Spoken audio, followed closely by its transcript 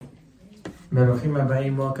Baruchim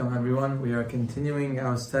Abayim, welcome everyone. We are continuing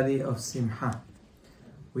our study of Simha.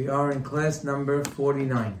 We are in class number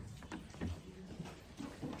 49.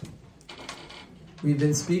 We've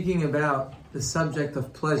been speaking about the subject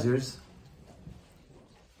of pleasures,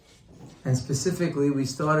 and specifically we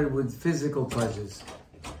started with physical pleasures.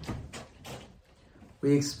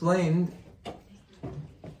 We explained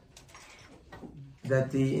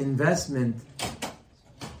that the investment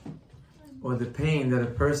or the pain that a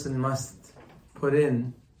person must put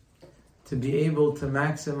in to be able to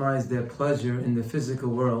maximize their pleasure in the physical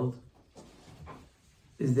world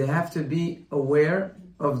is they have to be aware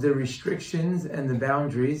of the restrictions and the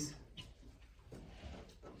boundaries,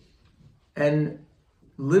 and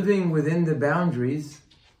living within the boundaries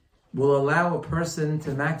will allow a person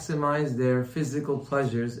to maximize their physical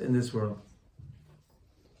pleasures in this world.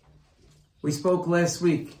 We spoke last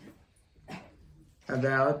week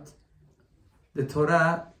about the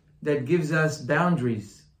Torah that gives us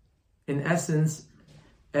boundaries. In essence,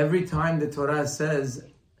 every time the Torah says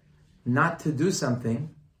not to do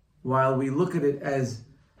something, while we look at it as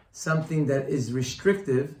something that is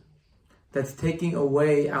restrictive, that's taking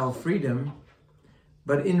away our freedom,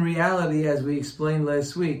 but in reality, as we explained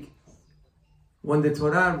last week, when the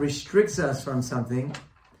Torah restricts us from something,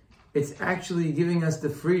 it's actually giving us the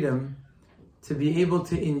freedom to be able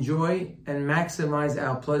to enjoy and maximize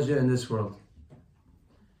our pleasure in this world.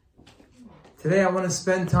 Today I want to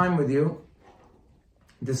spend time with you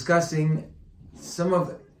discussing some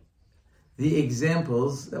of the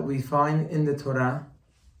examples that we find in the Torah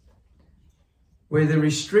where the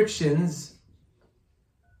restrictions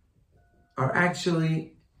are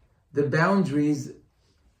actually the boundaries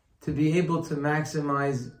to be able to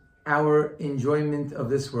maximize our enjoyment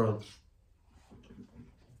of this world.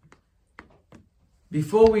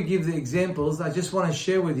 Before we give the examples, I just want to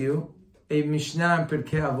share with you a Mishnah in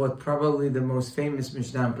Pirkei Avot, probably the most famous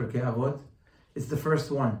Mishnah in Pirkei Avot. It's the first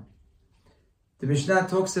one. The Mishnah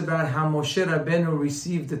talks about how Moshe Rabbeinu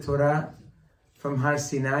received the Torah from Har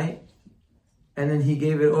Sinai, and then he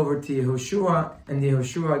gave it over to Yehoshua, and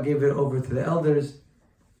Yehoshua gave it over to the elders.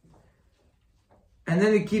 And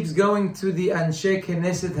then it keeps going to the Anshe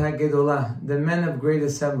Knesset HaGedolah, the men of great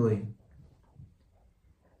assembly.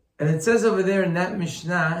 And it says over there in that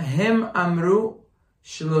Mishnah, Hem Amru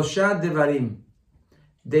Shlosha Devarim.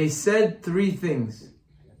 They said three things.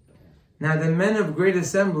 Now the men of great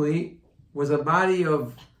assembly was a body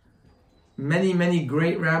of many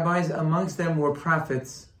great rabbis. Amongst them were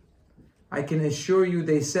prophets. I can assure you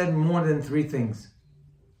they said more than three things.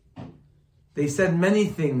 They said many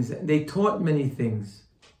things. They taught many things.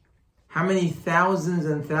 How many thousands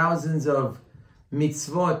and thousands of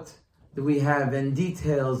mitzvot that we have, and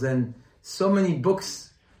details, and so many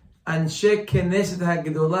books. Anshe Knesset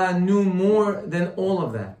HaGedolah knew more than all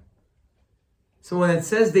of that. So when it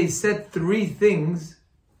says they said three things,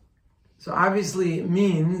 so obviously it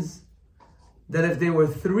means that if there were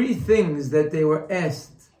three things that they were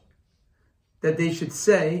asked that they should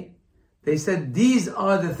say, they said these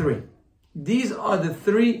are the three. These are the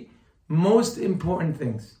three most important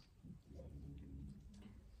things.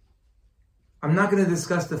 I'm not going to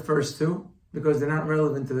discuss the first two because they're not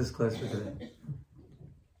relevant to this class for today.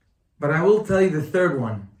 But I will tell you the third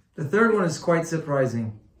one. The third one is quite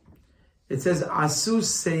surprising. It says, Asu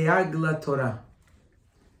Seyag la Torah.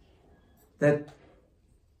 That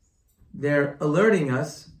they're alerting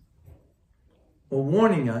us or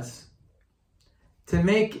warning us to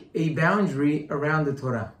make a boundary around the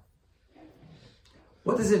Torah.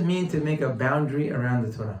 What does it mean to make a boundary around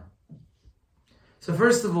the Torah? So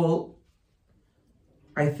first of all,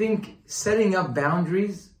 I think setting up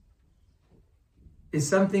boundaries is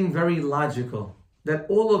something very logical that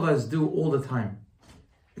all of us do all the time.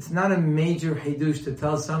 It's not a major hidush to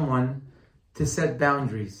tell someone to set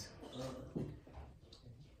boundaries.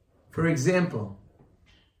 For example,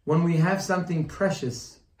 when we have something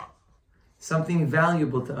precious, something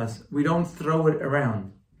valuable to us, we don't throw it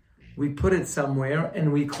around. We put it somewhere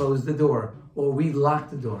and we close the door, or we lock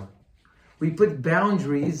the door. We put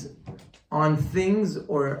boundaries on things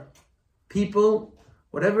or people,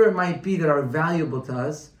 whatever it might be that are valuable to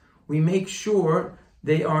us. We make sure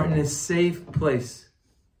they are in a safe place.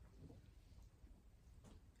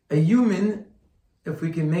 A human, if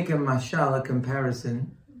we can make a mashal, a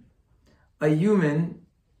comparison, a human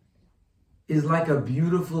is like a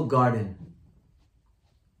beautiful garden.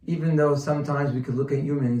 Even though sometimes we could look at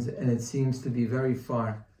humans and it seems to be very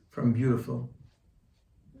far from beautiful.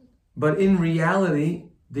 But in reality,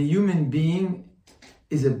 the human being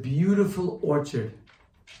is a beautiful orchard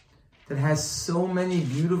that has so many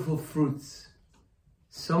beautiful fruits,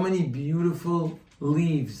 so many beautiful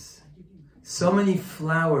leaves, so many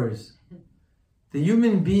flowers. The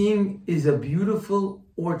human being is a beautiful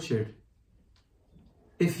orchard.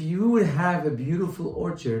 If you would have a beautiful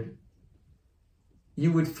orchard,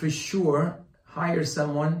 you would for sure hire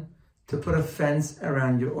someone to put a fence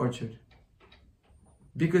around your orchard.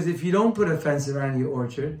 Because if you don't put a fence around your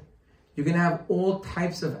orchard, you're going to have all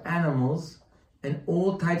types of animals and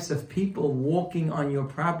all types of people walking on your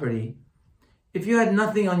property. If you had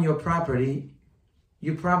nothing on your property,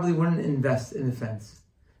 you probably wouldn't invest in a fence.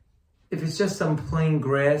 If it's just some plain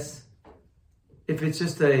grass, if it's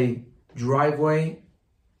just a driveway,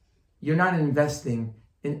 you're not investing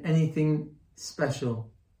in anything special.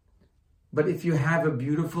 But if you have a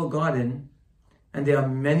beautiful garden, and there are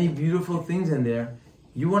many beautiful things in there,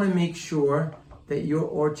 you want to make sure that your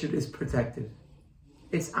orchard is protected.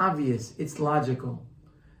 It's obvious, it's logical.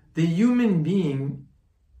 The human being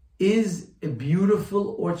is a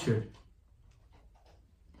beautiful orchard.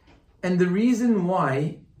 And the reason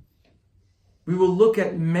why we will look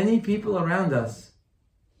at many people around us,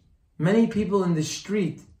 many people in the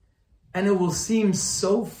street, and it will seem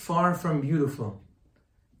so far from beautiful.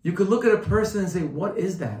 You could look at a person and say, what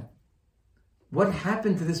is that? What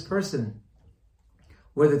happened to this person?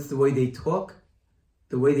 Whether it's the way they talk,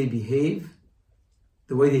 the way they behave,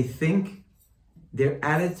 the way they think, their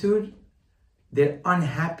attitude, their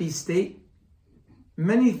unhappy state.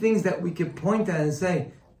 Many things that we could point at and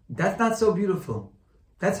say, that's not so beautiful.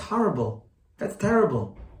 That's horrible. That's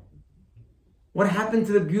terrible. What happened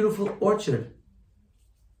to the beautiful orchard?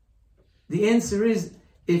 The answer is,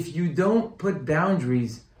 if you don't put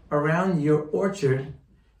boundaries around your orchard,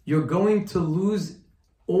 you're going to lose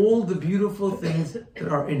all the beautiful things that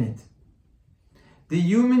are in it. The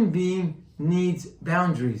human being needs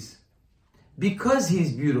boundaries because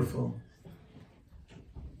he's beautiful.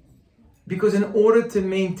 Because in order to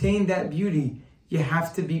maintain that beauty, you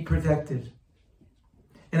have to be protected.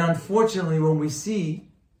 And unfortunately, when we see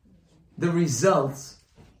the results,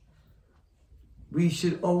 we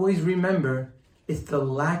should always remember it's the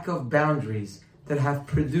lack of boundaries that have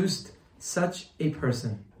produced such a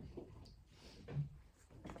person.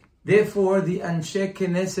 Therefore, the Anshe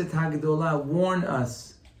Knesset Hagdolah warn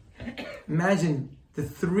us. Imagine the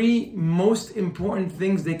three most important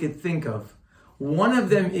things they could think of. One of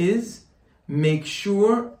them is, make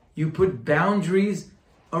sure you put boundaries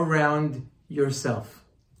around yourself.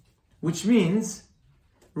 Which means,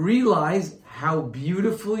 realize how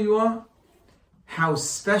beautiful you are, how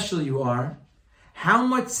special you are, how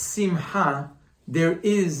much Simha there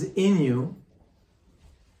is in you.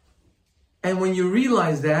 And when you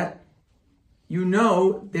realize that, you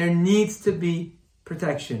know there needs to be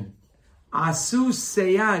protection. Asu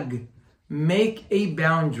seyag, make a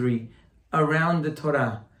boundary around the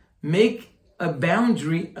Torah. Make a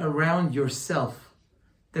boundary around yourself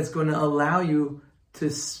that's going to allow you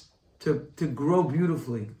to grow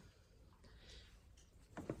beautifully.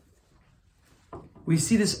 We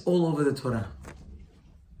see this all over the Torah.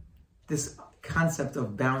 This concept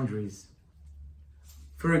of boundaries.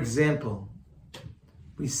 For example,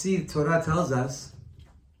 we see the Torah tells us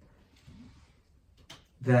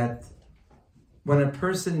that when a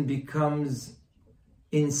person becomes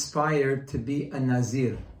inspired to be a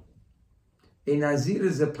Nazir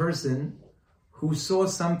is a person who saw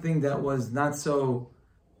something that was not so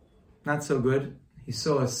good. He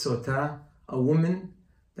saw a sota, a woman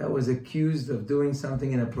that was accused of doing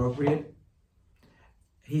something inappropriate.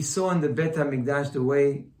 He saw in the Bet HaMikdash the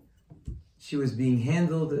way she was being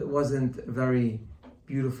handled. It wasn't a very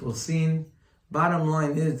beautiful scene. Bottom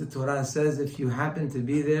line is, the Torah says, if you happen to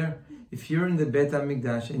be there, if you're in the Bet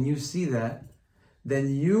HaMikdash and you see that,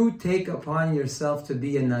 then you take upon yourself to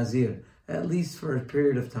be a Nazir, at least for a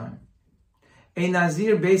period of time. A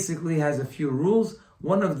Nazir basically has a few rules.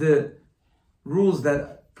 One of the rules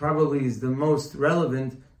that probably is the most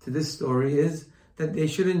relevant to this story is that they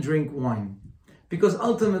shouldn't drink wine. Because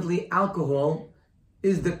ultimately, alcohol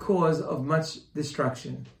is the cause of much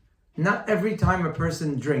destruction. Not every time a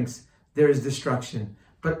person drinks, there is destruction.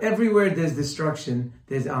 But everywhere there's destruction,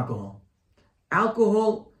 there's alcohol.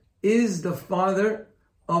 Alcohol is the father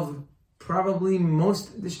of probably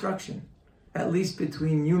most destruction, at least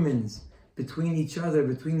between humans, between each other,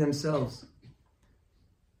 between themselves.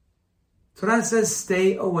 Torah says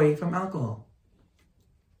stay away from alcohol.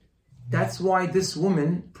 That's why this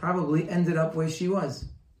woman probably ended up where she was.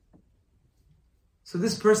 So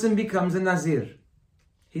this person becomes a Nazir.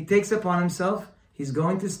 He takes upon himself, he's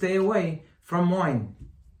going to stay away from wine.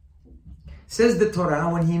 Says the Torah,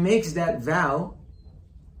 when he makes that vow,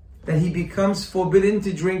 that he becomes forbidden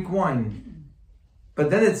to drink wine. But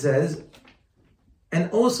then it says,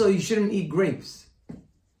 and also you shouldn't eat grapes.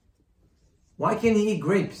 Why can't he eat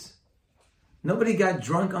grapes? Nobody got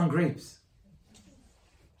drunk on grapes.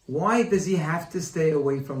 Why does he have to stay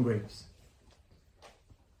away from grapes?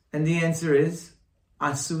 And the answer is,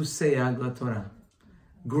 Asu seyag laTorah.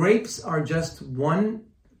 Grapes are just one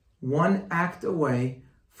act away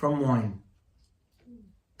from wine.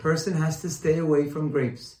 Person has to stay away from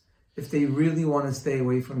grapes if they really want to stay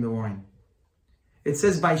away from the wine. It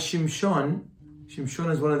says by Shimshon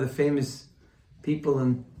is one of the famous people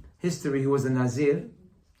in history who was a Nazir.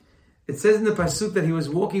 It says in the Pasuk that he was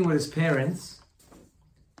walking with his parents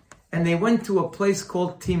and they went to a place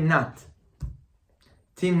called Timnata.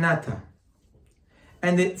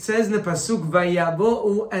 And it says in the Pasuk,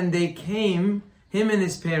 Vayabo'u, and they came, him and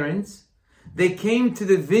his parents, they came to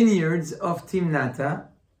the vineyards of Timnata,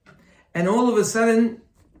 and all of a sudden,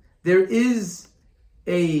 there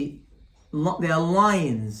are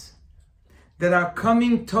lions that are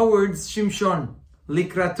coming towards Shimshon,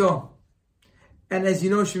 Likrato. And as you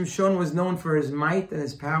know, Shimshon was known for his might and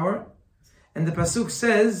his power. And the Pasuk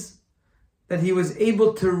says that he was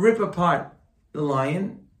able to rip apart the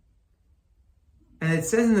lion. And it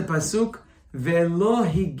says in the Pasuk, Ve'lo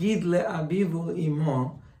higid le'abiv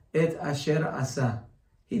u'imo et asher asa.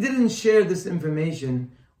 He didn't share this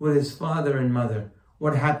information with his father and mother.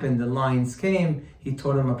 What happened? The lions came, he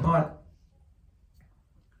tore them apart.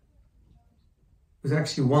 There's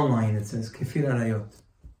actually one line that says, Kefir arayot.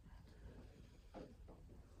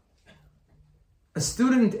 A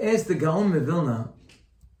student asked the Gaon of Vilna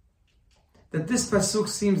that this pasuk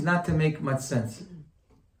seems not to make much sense.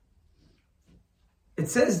 It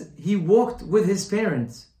says he walked with his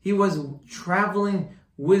parents. He was traveling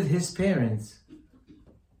with his parents.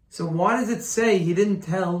 So why does it say he didn't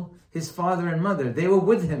tell his father and mother? They were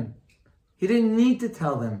with him. He didn't need to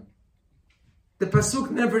tell them. The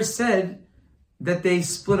pasuk never said that they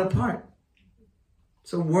split apart.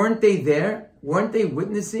 So weren't they there? Weren't they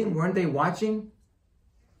witnessing? Weren't they watching?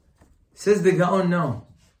 Says the Gaon, no.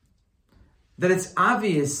 That it's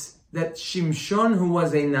obvious that Shimshon, who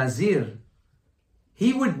was a Nazir,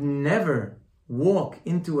 he would never walk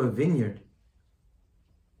into a vineyard.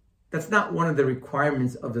 That's not one of the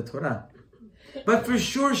requirements of the Torah. But for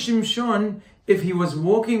sure, Shimshon, if he was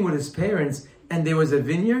walking with his parents and there was a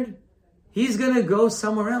vineyard, he's going to go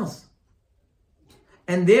somewhere else.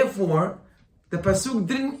 And therefore, the Pasuk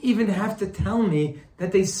didn't even have to tell me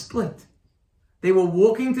that they split. They were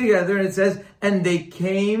walking together, and it says, and they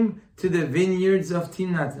came to the vineyards of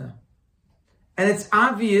Timnata. And it's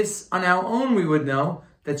obvious, on our own we would know,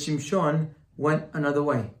 that Shimshon went another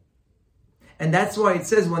way. And that's why it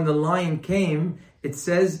says, when the lion came, it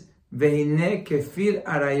says, Ve'ine kefir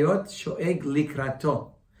arayot shoeg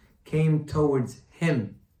likrato. Came towards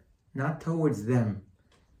him, not towards them.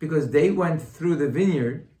 Because they went through the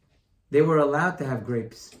vineyard, they were allowed to have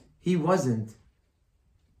grapes. He wasn't.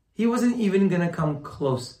 He wasn't even going to come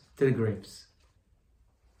close to the grapes.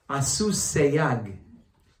 Asu seyag.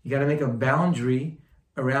 You got to make a boundary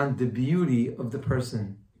around the beauty of the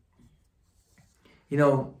person. You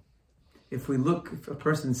know, if a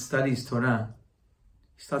person studies Torah,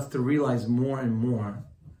 he starts to realize more and more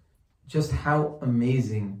just how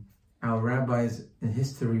amazing our rabbis in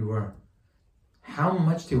history were. How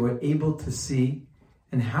much they were able to see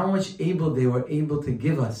and how much they were able to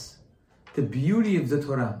give us. The beauty of the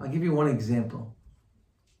Torah. I'll give you one example.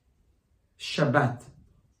 Shabbat.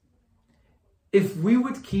 If we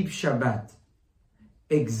would keep Shabbat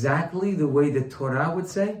exactly the way the Torah would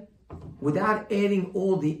say, without adding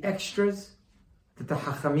all the extras that the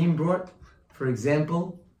Hachamim brought, for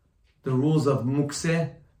example, the rules of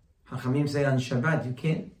Mukseh, Hachamim say on Shabbat, you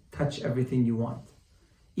can't touch everything you want.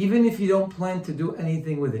 Even if you don't plan to do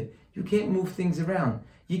anything with it, you can't move things around.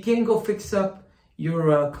 You can't go fix up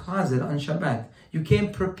your closet on Shabbat. You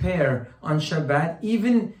can't prepare on Shabbat,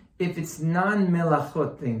 even if it's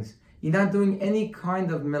non-melachot things. You're not doing any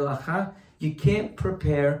kind of melacha. You can't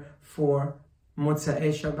prepare for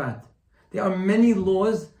Motza'ei Shabbat. There are many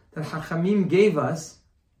laws that Hachamim gave us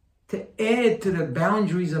to add to the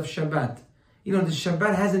boundaries of Shabbat. You know, the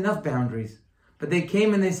Shabbat has enough boundaries. But they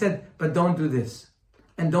came and they said, but don't do this.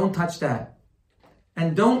 And don't touch that.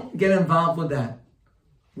 And don't get involved with that.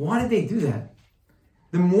 Why did they do that?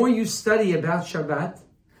 The more you study about Shabbat,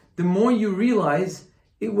 the more you realize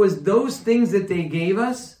it was those things that they gave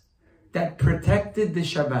us that protected the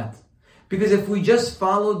Shabbat. Because if we just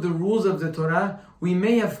followed the rules of the Torah, we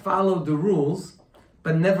may have followed the rules,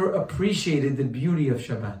 but never appreciated the beauty of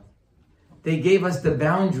Shabbat. They gave us the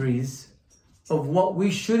boundaries of what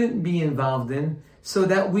we shouldn't be involved in, so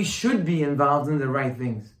that we should be involved in the right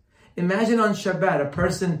things. Imagine on Shabbat, a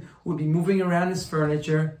person would be moving around his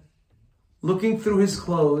furniture, looking through his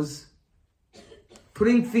clothes,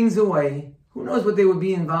 putting things away. Who knows what they would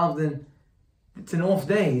be involved in? It's an off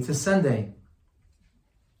day. It's a Sunday.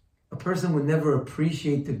 A person would never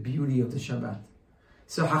appreciate the beauty of the Shabbat.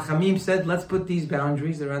 So Hachamim said, let's put these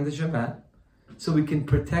boundaries around the Shabbat so we can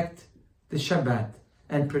protect the Shabbat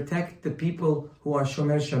and protect the people who are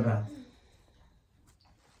Shomer Shabbat.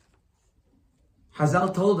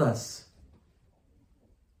 Hazal told us,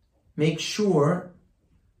 make sure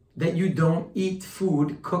that you don't eat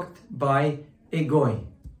food cooked by a goy.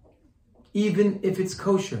 Even if it's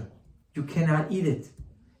kosher, you cannot eat it.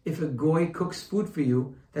 If a goy cooks food for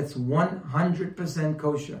you, that's 100%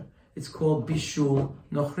 kosher. It's called bishul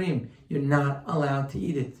nochrim. You're not allowed to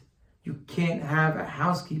eat it. You can't have a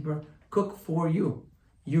housekeeper cook for you.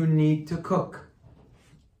 You need to cook.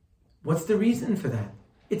 What's the reason for that?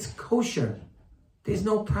 It's kosher. There's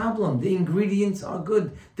no problem. The ingredients are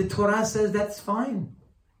good. The Torah says that's fine.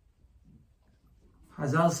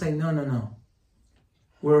 Hazal say, no.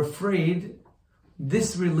 We're afraid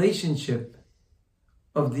this relationship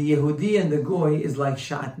of the Yehudi and the Goy is like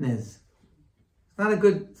shatnez. It's not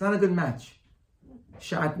a good match.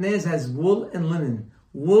 Shatnez has wool and linen.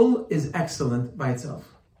 Wool is excellent by itself.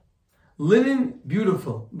 Linen,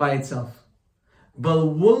 beautiful by itself. But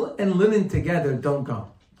wool and linen together don't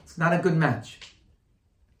go. It's not a good match.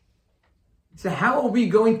 So how are we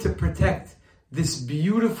going to protect this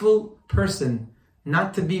beautiful person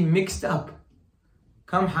not to be mixed up?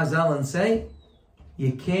 Come Hazal and say,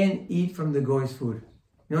 you can't eat from the Goy's food.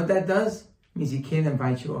 You know what that does? It means he can't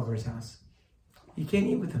invite you over his house. You can't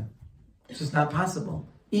eat with him. It's just not possible.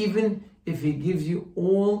 Even if he gives you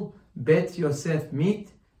all Bet Yosef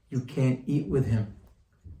meat, you can't eat with him.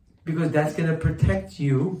 Because that's going to protect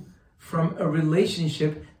you from a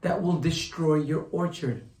relationship that will destroy your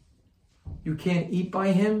orchard. You can't eat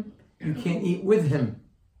by him, you can't eat with him.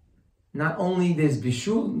 Not only there's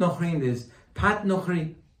Bishul Nochri, there's Pat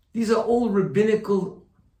Nochri. These are all rabbinical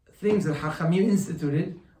things that Hachamim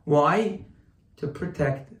instituted. Why? To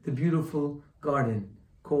protect the beautiful garden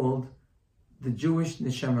called the Jewish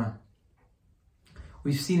Neshama.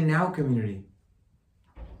 We've seen in our community,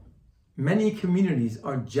 many communities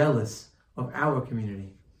are jealous of our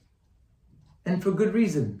community. And for good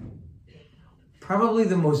reason. Probably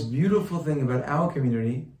the most beautiful thing about our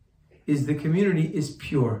community is the community is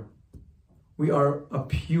pure. We are a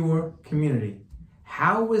pure community.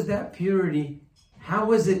 How was that purity? How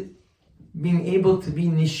was it being able to be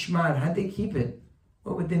nishmar? How'd they keep it?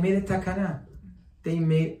 Well, they made a takana. They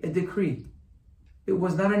made a decree. It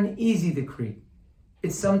was not an easy decree.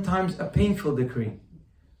 It's sometimes a painful decree.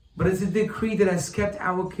 But it's a decree that has kept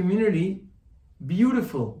our community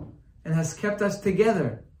beautiful and has kept us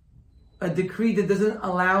together. A decree that doesn't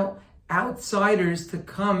allow outsiders to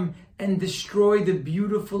come and destroy the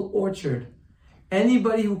beautiful orchard.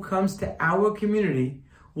 Anybody who comes to our community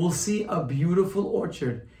will see a beautiful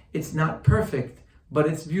orchard. It's not perfect, but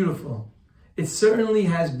it's beautiful. It certainly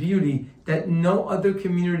has beauty that no other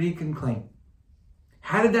community can claim.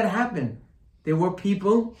 How did that happen? There were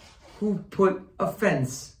people who put a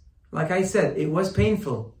fence. Like I said, it was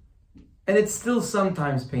painful. And it's still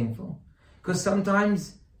sometimes painful. Because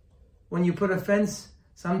sometimes when you put a fence,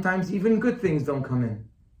 sometimes even good things don't come in.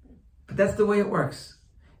 But that's the way it works.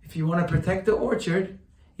 If you want to protect the orchard,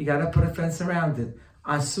 you got to put a fence around it.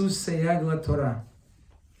 Asus seyag la Torah.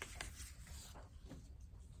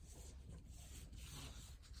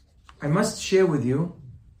 I must share with you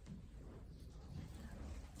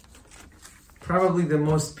probably the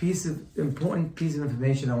most important piece of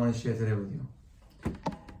information I want to share today with you.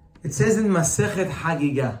 It says in Masechet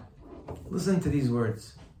Hagiga, listen to these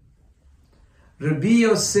words. Rabbi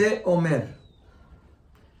Yosef Omer,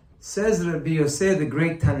 says Rabbi Yosef, the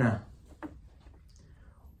great Tana,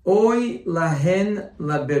 Oy lahen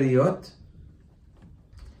laberiot.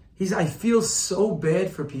 I feel so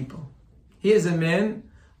bad for people. He is a man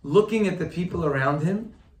looking at the people around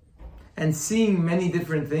him and seeing many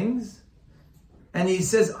different things. And he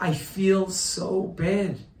says, I feel so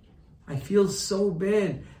bad. I feel so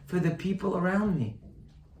bad for the people around me.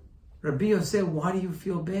 Rabbi Yosef, why do you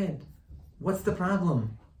feel bad? What's the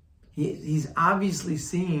problem? He's obviously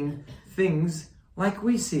seeing things like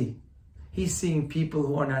we see. He's seeing people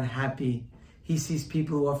who are not happy. He sees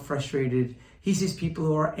people who are frustrated. He sees people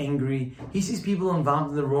who are angry. He sees people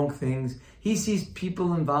involved in the wrong things. He sees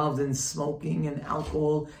people involved in smoking and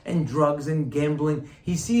alcohol and drugs and gambling.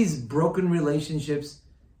 He sees broken relationships.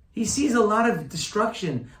 He sees a lot of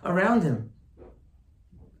destruction around him.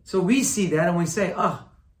 So we see that and we say, oh,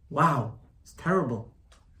 wow, it's terrible.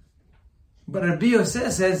 But Rabbi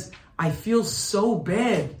Yosef says, I feel so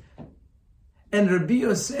bad. And Rabbi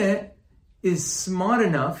Yosef is smart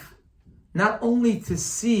enough not only to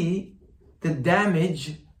see the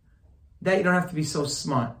damage, that you don't have to be so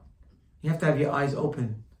smart. You have to have your eyes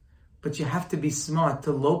open. But you have to be smart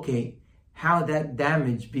to locate how that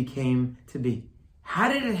damage became to be.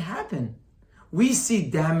 How did it happen? We see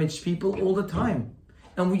damaged people all the time.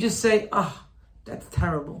 And we just say, that's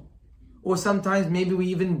terrible. Or sometimes maybe we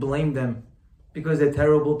even blame them because they're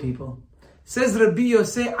terrible people. Says Rabbi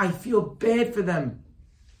Yosef, I feel bad for them.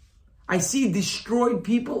 I see destroyed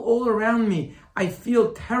people all around me. I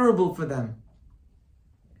feel terrible for them.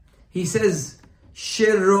 He says,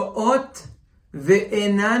 Shero'ot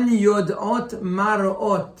ve'enan yod'ot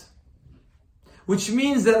maro'ot. Which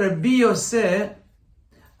means that Rabbi Yosef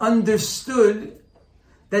understood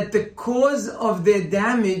that the cause of their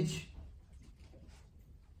damage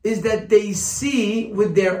is that they see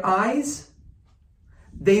with their eyes,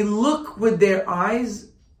 they look with their eyes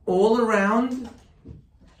all around,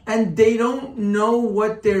 and they don't know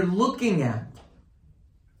what they're looking at.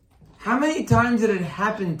 How many times did it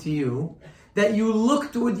happen to you that you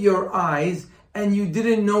looked with your eyes and you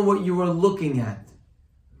didn't know what you were looking at?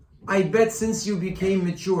 I bet since you became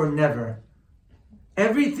mature, never.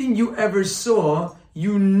 Everything you ever saw,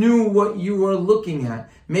 you knew what you were looking at.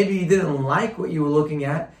 Maybe you didn't like what you were looking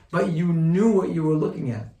at, but you knew what you were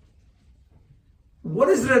looking at. What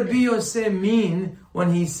does Rabbi Yosef mean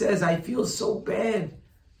when he says, I feel so bad?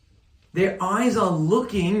 Their eyes are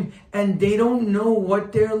looking and they don't know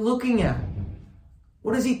what they're looking at.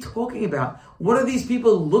 What is he talking about? What are these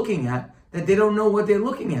people looking at that they don't know what they're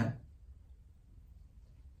looking at?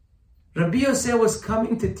 Rabbi Yosef was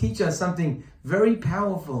coming to teach us something very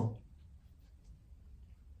powerful.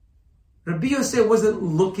 Rabbi Yosef wasn't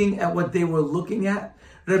looking at what they were looking at.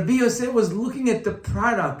 Rabbi Yosef was looking at the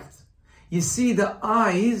product. You see, the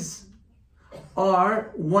eyes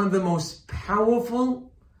are one of the most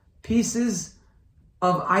powerful pieces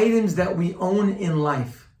of items that we own in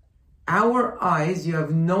life. Our eyes, you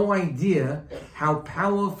have no idea how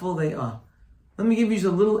powerful they are. Let me give you just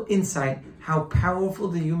a little insight how powerful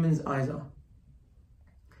the human's eyes are.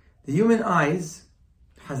 The human eyes,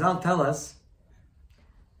 Hazal tell us,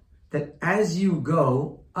 that as you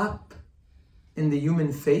go up in the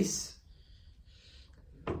human face,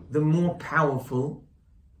 the more powerful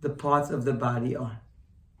the parts of the body are.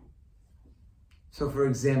 So for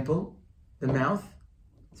example, the mouth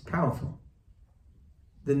is powerful.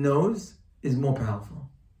 The nose is more powerful.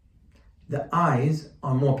 The eyes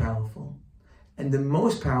are more powerful. And the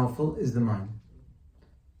most powerful is the mind.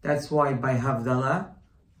 That's why by Havdalah,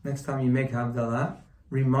 next time you make Havdalah,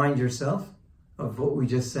 remind yourself of what we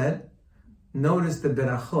just said. Notice the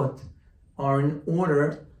berachot are in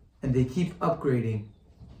order and they keep upgrading.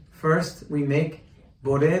 First, we make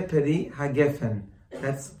Boreh Peri Hagefen.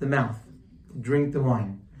 That's the mouth. Drink the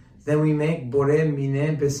wine. Then we make Boreh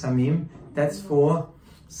Mine Besamim. That's for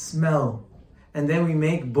smell. And then we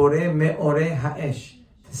make Boreh Me'ore Ha'esh.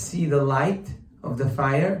 To see the light of the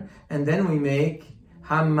fire. And then we make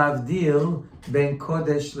Hamavdil Ben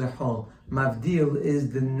Kodesh Lechol. Mavdil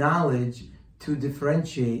is the knowledge to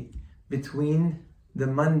differentiate between the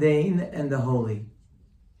mundane and the holy.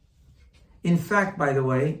 In fact, by the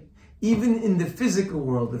way, even in the physical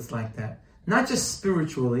world it's like that. Not just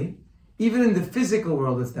spiritually, even in the physical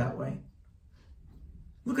world it's that way.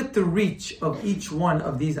 Look at the reach of each one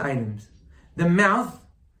of these items. The mouth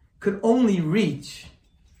could only reach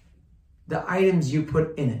the items you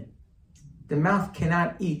put in it. The mouth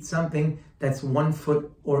cannot eat something that's 1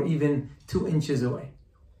 foot or even 2 inches away.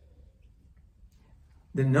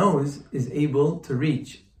 The nose is able to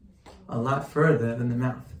reach a lot further than the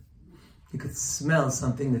mouth. You could smell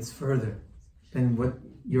something that's further than where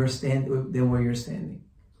you're standing.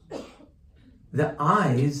 The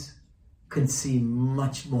eyes can see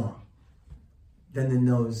much more than the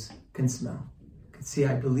nose can smell. Could see,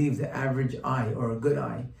 I believe, the average eye or a good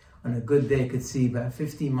eye on a good day could see about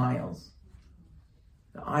 50 miles.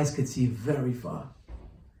 The eyes could see very far.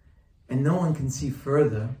 And no one can see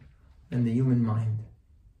further than the human mind.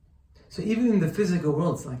 So even in the physical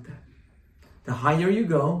world, it's like that. The higher you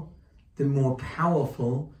go, the more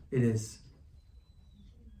powerful it is.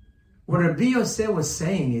 What Rabbi Yosef was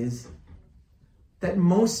saying is that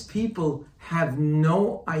most people have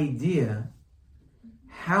no idea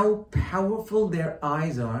how powerful their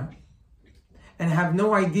eyes are and have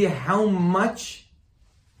no idea how much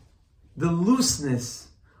the looseness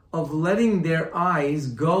of letting their eyes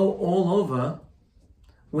go all over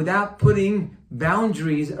without putting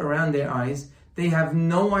boundaries around their eyes, they have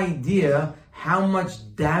no idea how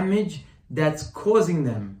much damage that's causing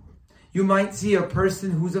them. You might see a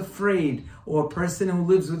person who's afraid or a person who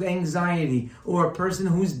lives with anxiety, or a person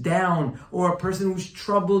who's down, or a person who's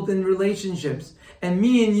troubled in relationships. And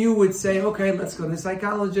me and you would say, okay, let's go to the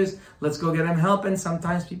psychologist, let's go get him help. And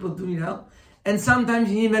sometimes people do need help. And sometimes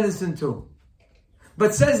you need medicine too.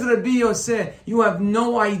 But says Rabbi Yosef, you have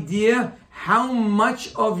no idea how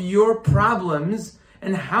much of your problems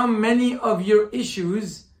and how many of your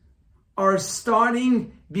issues are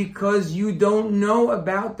starting because you don't know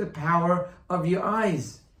about the power of your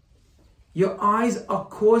eyes. Your eyes are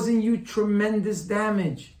causing you tremendous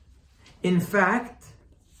damage. In fact,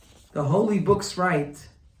 the holy books write,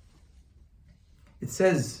 it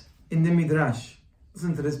says in the Midrash,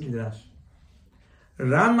 listen to this Midrash,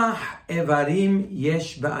 Ramah evarim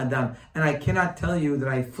yesh ba'adam. And I cannot tell you that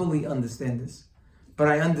I fully understand this, but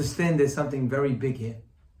I understand there's something very big here.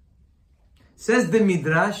 Says the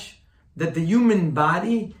Midrash that the human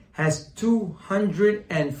body has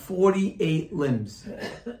 248 limbs.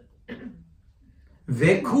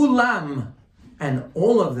 Vekulam, and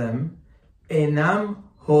all of them, enam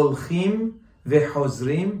holchim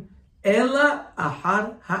vehozrim ela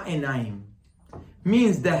ahar ha'enayim.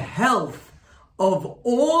 Means the health of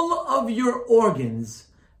all of your organs,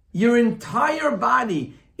 your entire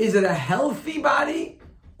body, is it a healthy body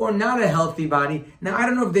or not a healthy body? Now, I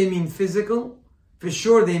don't know if they mean physical. For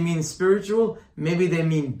sure they mean spiritual. Maybe they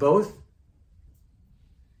mean both.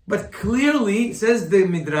 But clearly, says the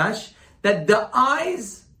Midrash, that the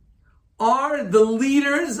eyes are the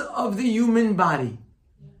leaders of the human body.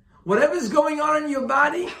 Whatever's going on in your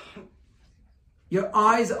body, your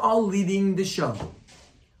eyes are leading the show.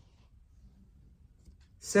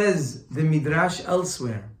 Says the Midrash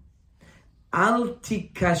elsewhere, Al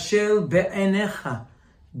tikashel be'enecha.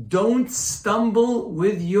 Don't stumble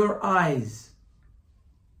with your eyes.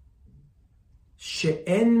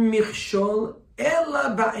 She'en michshol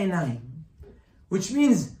ela ba'enayim. Which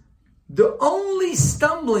means the only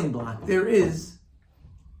stumbling block there is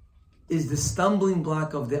the stumbling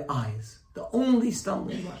block of the eyes. The only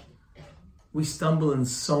stumbling block. We stumble in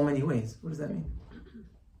so many ways. What does that mean?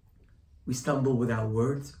 We stumble with our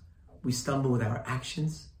words. We stumble with our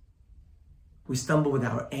actions. We stumble with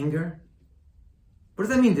our anger. What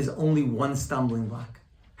does that mean? There's only one stumbling block.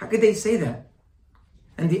 How could they say that?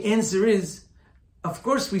 And the answer is, of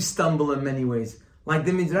course we stumble in many ways. Like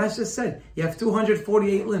the Midrash just said, you have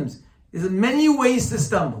 248 limbs. There's many ways to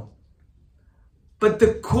stumble. But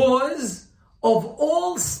the cause of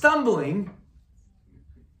all stumbling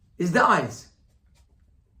is the eyes.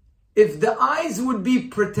 If the eyes would be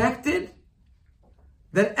protected,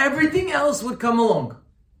 then everything else would come along.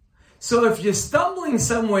 So if you're stumbling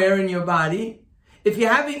somewhere in your body, if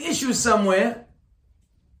you're having issues somewhere,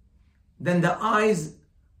 then the eyes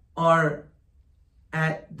are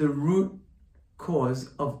at the root cause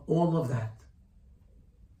of all of that.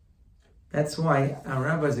 That's why our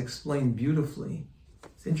rabbis explained beautifully.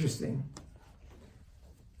 It's interesting.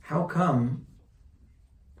 How come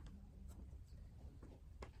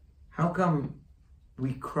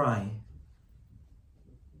we cry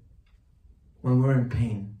when we're in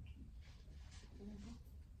pain?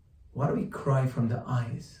 Why do we cry from the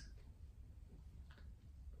eyes?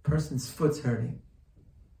 A person's foot's hurting.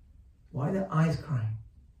 Why the eyes crying?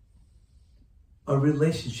 A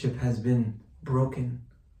relationship has been broken.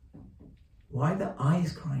 Why the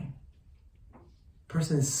eyes crying? A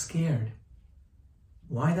person is scared.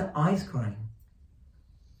 Why the eyes crying?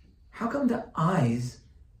 How come the eyes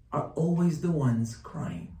are always the ones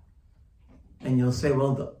crying? And you'll say,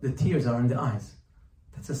 well, the tears are in the eyes.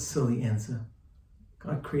 That's a silly answer.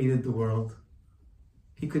 God created the world.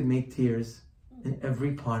 He could make tears in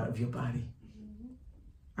every part of your body.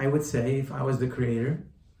 I would say, if I was the creator,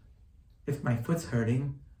 if my foot's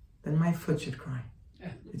hurting, then my foot should cry.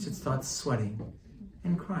 It should start sweating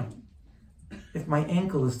and cry. If my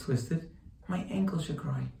ankle is twisted, my ankle should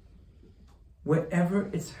cry. Wherever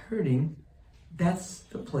it's hurting, that's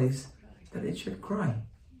the place that it should cry.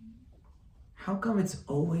 How come it's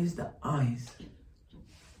always the eyes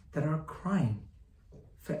that are crying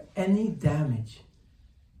for any damage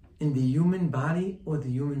in the human body or the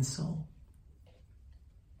human soul?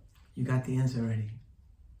 You got the answer already.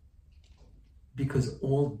 Because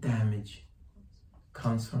all damage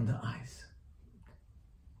comes from the eyes.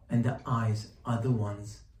 And the eyes are the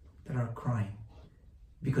ones that are crying.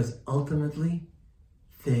 Because ultimately,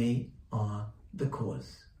 they are the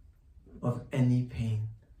cause of any pain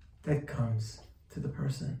that comes to the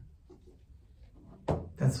person.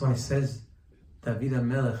 That's why it says, David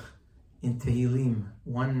HaMelech in Tehillim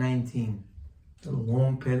 119, the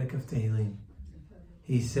long perek of Tehillim,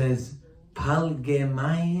 he says, Pal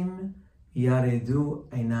gemaim yaredu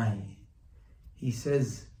einai. He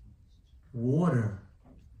says, water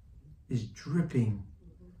is dripping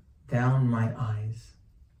down my eyes.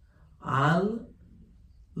 Al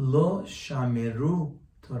lo shameru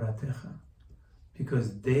Toratecha,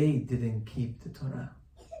 because they didn't keep the Torah.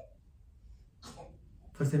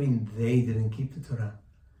 First, I mean, they didn't keep the Torah.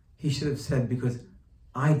 He should have said, because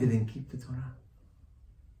I didn't keep the Torah.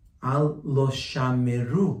 Al lo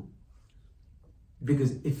shameru.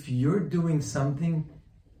 Because if you're doing something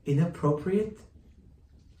inappropriate,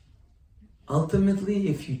 ultimately,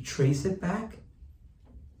 if you trace it back,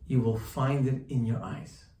 you will find it in your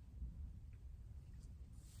eyes.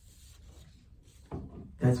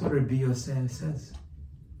 That's what Rabbi Yosef says.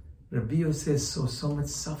 Rabbi Yosef saw so much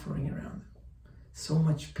suffering around him, so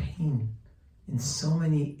much pain in so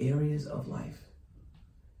many areas of life.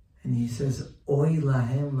 And he says, Oy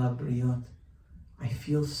lahem labriot. I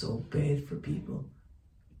feel so bad for people.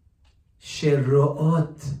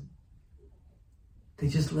 Sheroot. They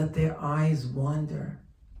just let their eyes wander.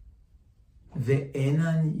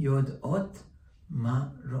 Ve'enan yodot ma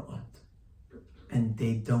root. And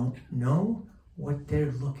they don't know what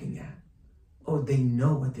they're looking at. Oh, they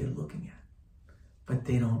know what they're looking at, but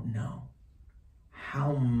they don't know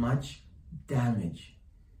how much damage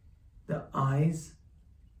the eyes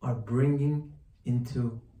are bringing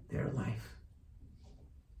into their life.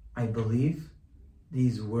 I believe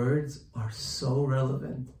these words are so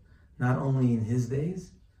relevant, not only in his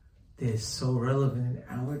days, they're so relevant in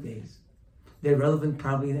our days. They're relevant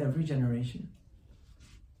probably in every generation.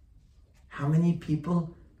 How many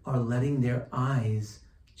people are letting their eyes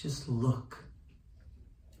just look?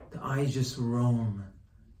 The eyes just roam.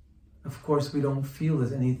 Of course, we don't feel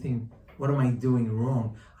there's anything, what am I doing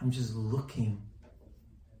wrong? I'm just looking.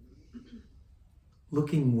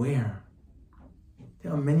 Looking where?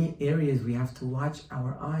 There are many areas we have to watch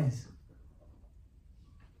our eyes.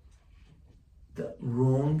 The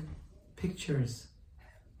wrong pictures,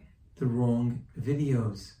 the wrong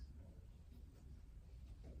videos,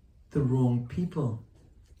 the wrong people,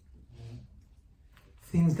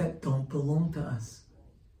 things that don't belong to us.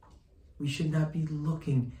 We should not be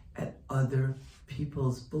looking at other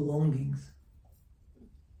people's belongings.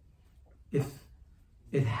 If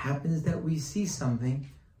it happens that we see something,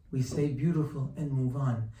 we say beautiful and move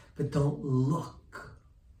on. But don't look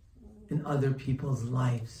in other people's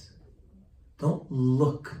lives. Don't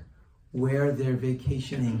look where they're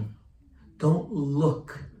vacationing. Don't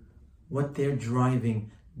look what they're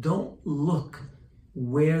driving. Don't look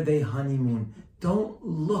where they honeymoon. Don't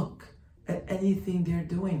look at anything they're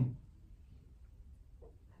doing.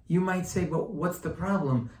 You might say, but what's the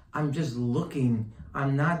problem? I'm just looking.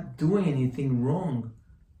 I'm not doing anything wrong.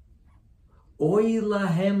 Oy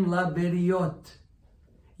lahem laberiot.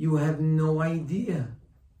 You have no idea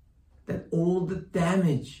that all the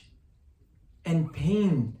damage and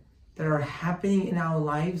pain that are happening in our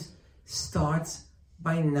lives starts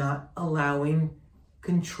by not allowing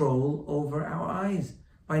control over our eyes,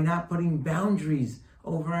 by not putting boundaries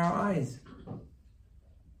over our eyes.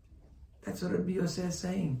 That's what Rabbi Yosef is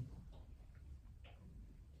saying.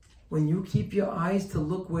 When you keep your eyes to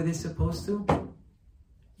look where they're supposed to,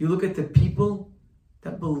 you look at the people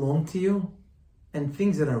that belong to you and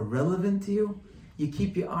things that are relevant to you. You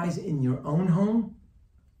keep your eyes in your own home.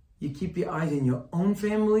 You keep your eyes in your own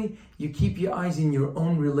family. You keep your eyes in your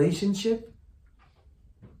own relationship.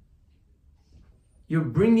 You're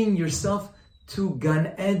bringing yourself to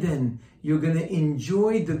Gan Eden. You're going to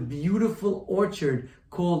enjoy the beautiful orchard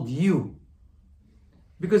called you.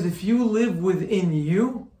 Because if you live within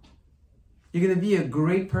you, you're going to be a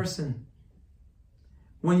great person.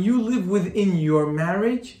 When you live within your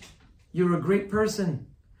marriage, you're a great person.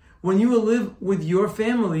 When you live with your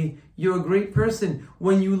family, you're a great person.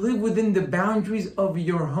 When you live within the boundaries of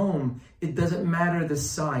your home, it doesn't matter the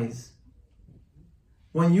size.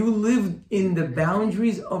 When you live in the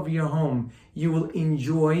boundaries of your home, you will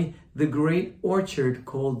enjoy the great orchard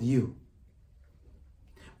called you.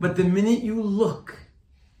 But the minute you look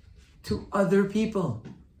to other people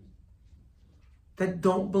that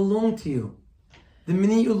don't belong to you, the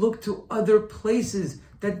minute you look to other places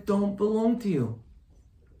that don't belong to you,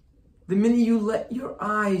 the minute you let your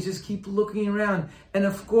eyes just keep looking around, and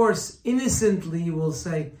of course, innocently you will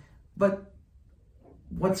say, but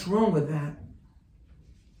what's wrong with that?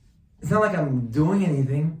 It's not like I'm doing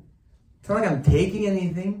anything. It's not like I'm taking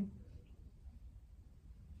anything.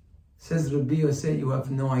 Says Rabbi Yosef, you have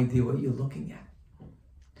no idea what you're looking at.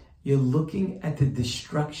 You're looking at the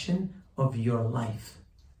destruction of your life.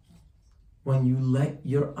 When you let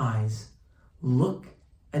your eyes look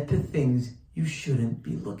at the things you shouldn't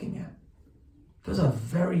be looking at. Those are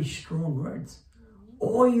very strong words.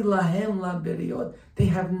 Oy lahem la beriot. They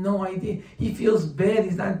have no idea. He feels bad.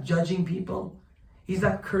 He's not judging people. He's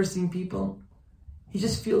not cursing people. He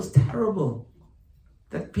just feels terrible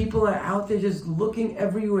that people are out there just looking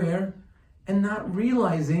everywhere and not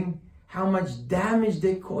realizing how much damage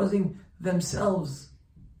they're causing themselves.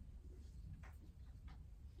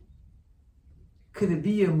 Could it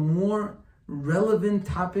be a more relevant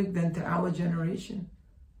topic than to our generation?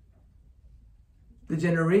 The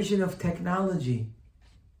generation of technology,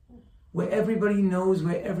 where everybody knows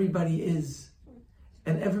where everybody is,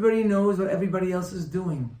 and everybody knows what everybody else is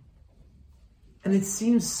doing. And it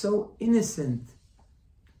seems so innocent.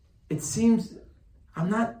 It seems,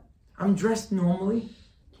 I'm dressed normally.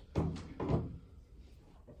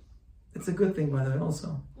 It's a good thing, by the way,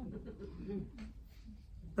 also.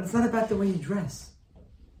 But it's not about the way you dress.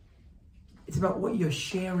 It's about what you're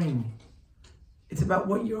sharing. It's about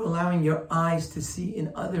what you're allowing your eyes to see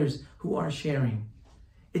in others who are sharing.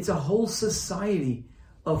 It's a whole society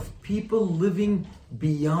of people living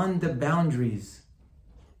beyond the boundaries.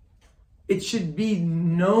 It should be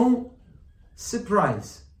no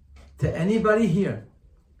surprise to anybody here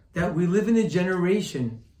that we live in a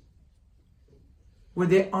generation where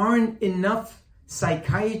there aren't enough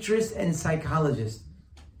psychiatrists and psychologists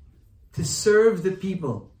to serve the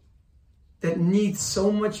people that need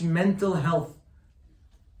so much mental health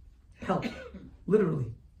help,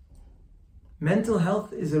 literally. Mental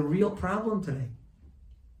health is a real problem today.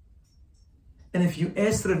 And if you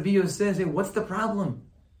ask Rabbi Yosef, say, what's the problem?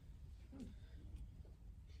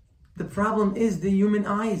 The problem is the human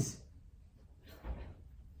eyes.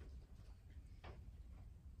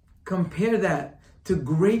 Compare that to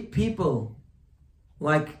great people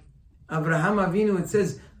like Abraham Avinu. It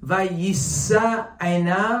says, Vayisa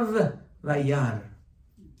einav vayar.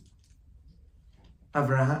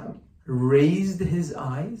 Abraham raised his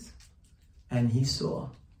eyes and he saw.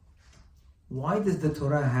 Why does the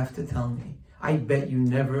Torah have to tell me? I bet you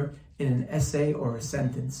never in an essay or a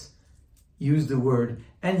sentence use the word,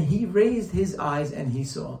 and he raised his eyes and he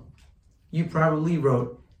saw. You probably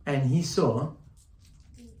wrote, and he saw,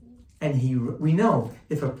 and we know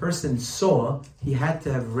if a person saw, he had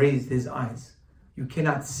to have raised his eyes. You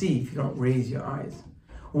cannot see if you don't raise your eyes.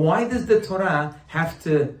 Why does the Torah have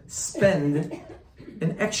to spend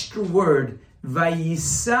an extra word?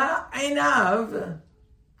 Vayisa einav,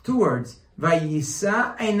 2 words.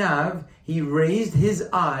 Vayisa einav, he raised his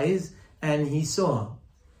eyes and he saw.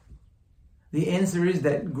 The answer is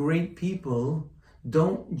that great people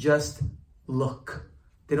don't just look.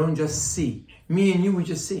 They don't just see. Me and you, we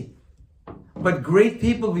just see. But great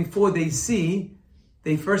people, before they see,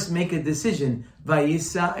 they first make a decision.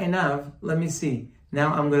 Vayisa einav, let me see.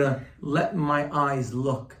 Now I'm going to let my eyes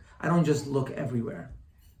look. I don't just look everywhere.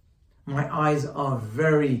 My eyes are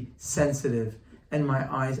very sensitive and my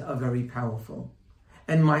eyes are very powerful.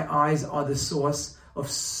 And my eyes are the source of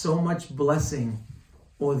so much blessing,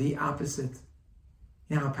 or the opposite.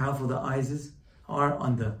 You know how powerful the eyes are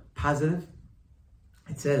on the positive?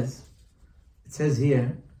 It says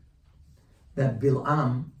here that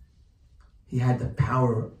Bil'am, he had the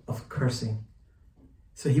power of cursing.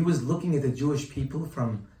 So he was looking at the Jewish people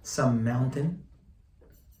from some mountain.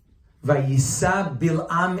 Vayisa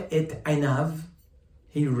Bil'am et einav.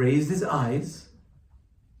 He raised his eyes.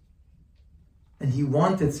 And he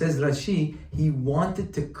wanted, says Rashi, he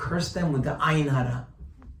wanted to curse them with the Ayin Hara.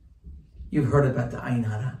 You've heard about the Ayin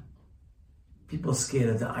Hara. People scared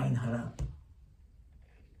of the Ayin Hara.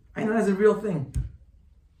 Ayin Hara is a real thing.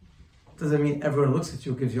 Doesn't mean everyone looks at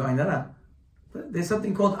you, gives you Ayin Hara. But there's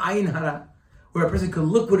something called Ayin Hara, where a person could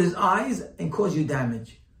look with his eyes and cause you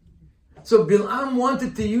damage. So Bil'am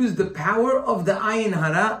wanted to use the power of the Ayin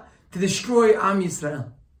Hara to destroy Am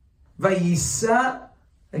Yisrael. Vayisa,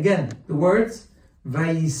 again, the words,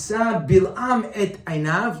 Vayisa Bil'am et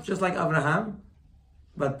einav, just like Abraham,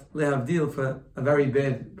 but lehavdil for a very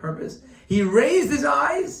bad purpose. He raised his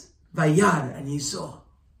eyes, Vayar, and he saw.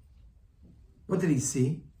 What did he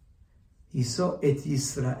see? He saw et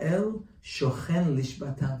Yisrael shochen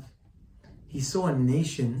lishbatav. He saw a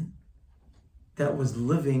nation that was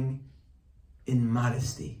living in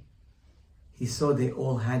modesty. He saw they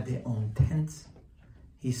all had their own tents.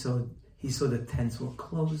 He saw the tents were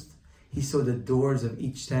closed. He saw the doors of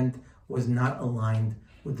each tent was not aligned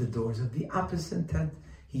with the doors of the opposite tent.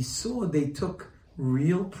 He saw they took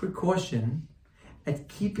real precaution at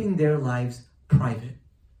keeping their lives private.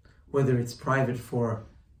 Whether it's private for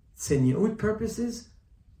tzeniut purposes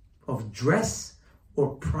of dress,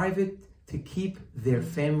 or private to keep their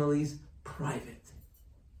families private.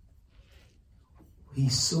 He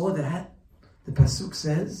saw that. The pasuk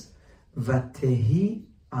says, "Vatehi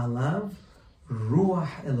alav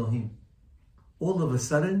Ruach Elohim. All of a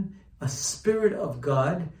sudden, a spirit of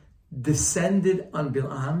God descended on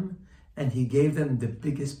Bil'am, and he gave them the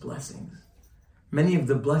biggest blessings. Many of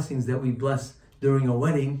the blessings that we bless during a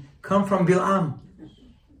wedding come from Bil'am.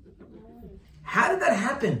 How did that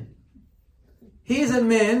happen? He is a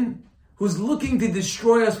man who's looking to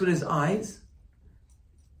destroy us with his eyes,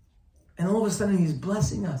 and all of a sudden he's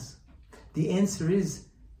blessing us. The answer is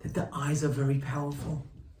that the eyes are very powerful.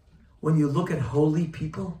 When you look at holy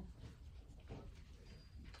people,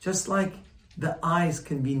 just like the eyes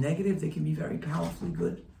can be negative, they can be very powerfully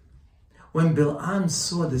good. When Bil'am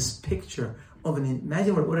saw this picture of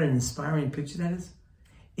imagine what an inspiring picture that is.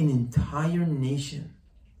 An entire nation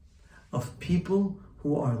of people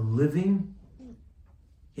who are living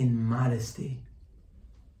in modesty,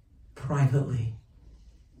 privately.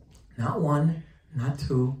 Not one, not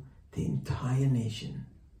two, the entire nation.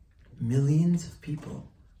 Millions of people.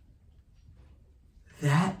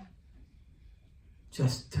 That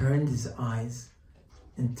just turned his eyes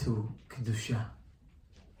into Kedusha.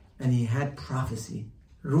 And he had prophecy.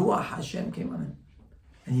 Ruach Hashem came on him.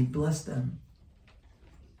 And he blessed them.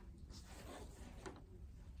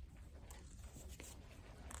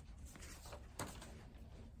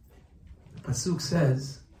 The Pasuk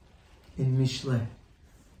says in Mishleh,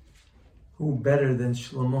 who better than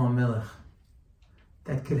Shlomo HaMelech,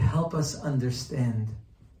 that could help us understand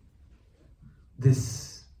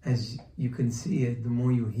this, as you can see it, the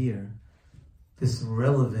more you hear, this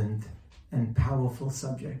relevant and powerful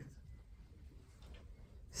subject.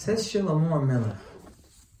 Says Shlomo HaMelech,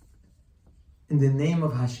 in the name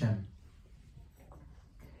of Hashem,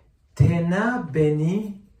 Tena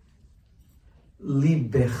beni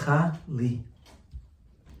libecha li.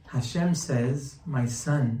 Hashem says, my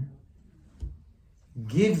son,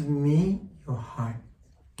 give me your heart.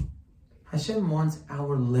 Hashem wants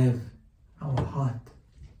our live, our heart.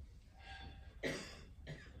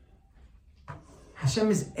 Hashem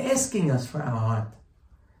is asking us for our heart.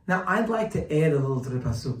 Now, I'd like to add a little to the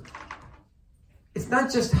Pasuk. It's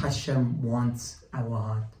not just Hashem wants our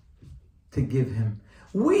heart to give him.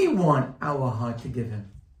 We want our heart to give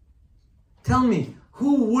him. Tell me,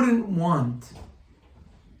 who wouldn't want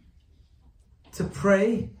to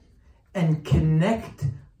pray and connect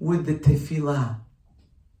with the tefillah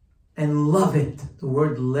and love it? The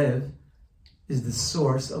word lev is the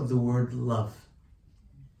source of the word love.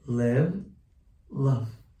 Lev, love.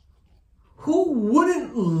 Who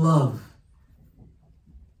wouldn't love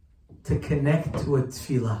to connect to a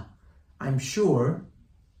tefillah? I'm sure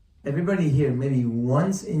everybody here, maybe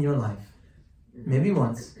once in your life, maybe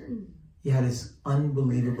once, you had this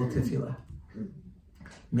unbelievable tefillah.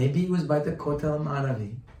 Maybe it was by the Kotel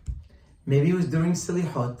Ma'aravi. Maybe it was during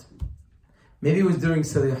Selihot. Maybe it was during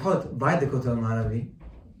Selihot by the Kotel Ma'aravi.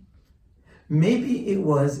 Maybe it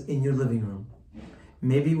was in your living room.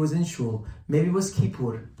 Maybe it was in shul. Maybe it was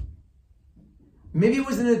Kippur. Maybe it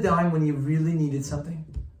was in a time when you really needed something.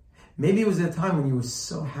 Maybe it was at a time when you were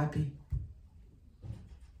so happy.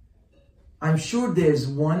 I'm sure there's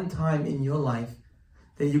one time in your life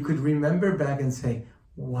that you could remember back and say,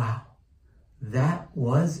 wow, that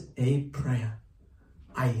was a prayer.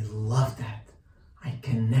 I love that. I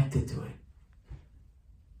connected to it.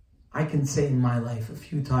 I can say in my life a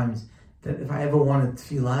few times that if I ever want to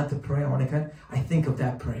feel out to pray, I think of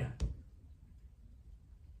that prayer.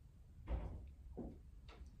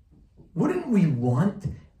 Wouldn't we want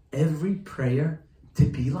every prayer to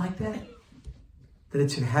be like that? That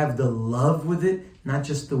it should have the love with it, not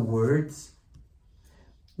just the words?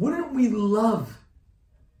 Wouldn't we love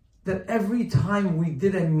that every time we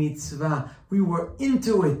did a mitzvah, we were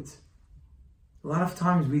into it? A lot of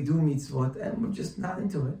times we do mitzvot and we're just not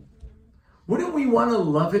into it. Wouldn't we want to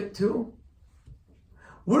love it too?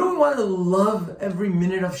 Wouldn't we want to love every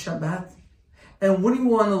minute of Shabbat? And wouldn't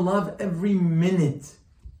we want to love every minute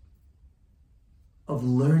of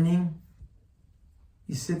learning?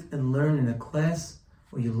 You sit and learn in a class,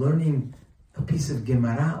 or you're learning a piece of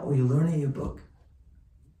Gemara, or you're learning a book.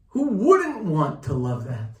 Who wouldn't want to love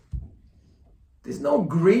that? There's no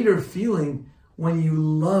greater feeling when you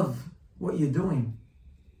love what you're doing.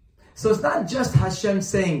 So it's not just Hashem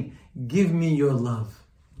saying, give me your love.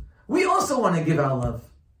 We also want to give our love.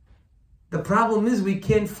 The problem is we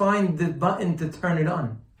can't find the button to turn it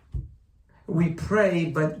on. We pray,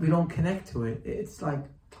 but we don't connect to it. It's like,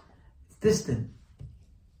 it's distant.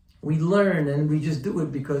 We learn and we just do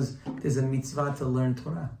it because there's a mitzvah to learn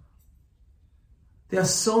Torah. There are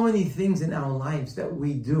so many things in our lives that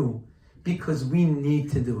we do because we need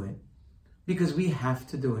to do it. Because we have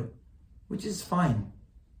to do it. Which is fine.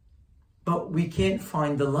 But we can't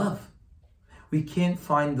find the love. We can't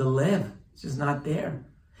find the lev. It's just not there.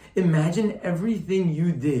 Imagine everything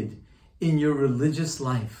you did in your religious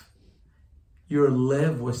life. Your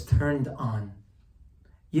lev was turned on.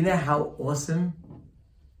 You know how awesome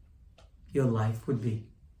your life would be.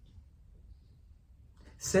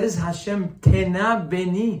 Says Hashem, Tena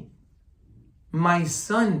beni, my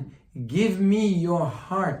son, give me your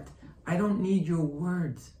heart. I don't need your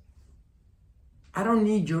words. I don't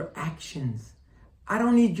need your actions. I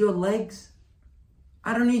don't need your legs.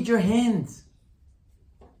 I don't need your hands.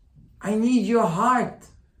 I need your heart.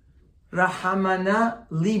 Rahamana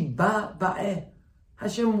liba ba'eh.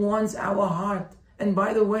 Hashem wants our heart. And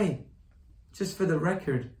by the way, just for the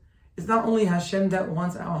record, it's not only Hashem that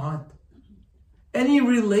wants our heart. Any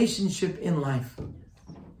relationship in life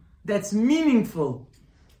that's meaningful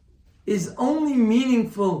is only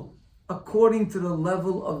meaningful according to the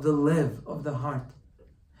level of the lev, of the heart.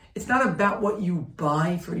 It's not about what you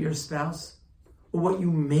buy for your spouse or what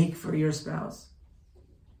you make for your spouse.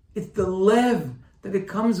 It's the lev that it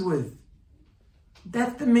comes with.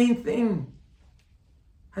 That's the main thing.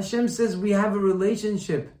 Hashem says we have a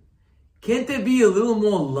relationship. Can't there be a little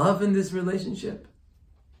more love in this relationship?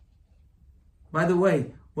 By the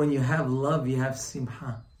way, when you have love, you have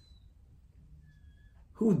simha.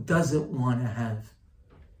 Who doesn't want to have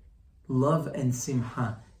love and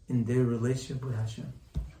simha in their relationship with Hashem?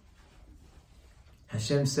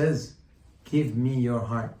 Hashem says, give me your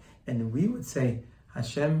heart. And we would say,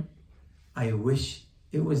 Hashem, I wish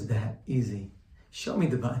it was that easy. Show me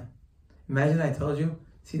the button. Imagine I told you,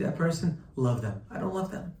 see that person? Love them. I don't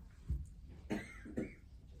love them.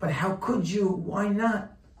 But how could you? Why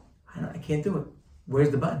not? I can't do it.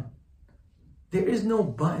 Where's the button? There is no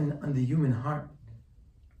button on the human heart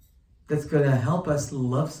that's going to help us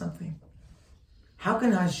love something. How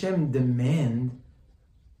can Hashem demand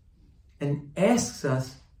and asks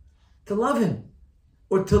us to love Him,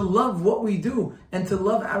 or to love what we do, and to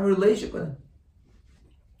love our relationship with Him?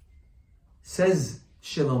 Says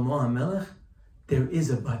Shlomo HaMelech, there is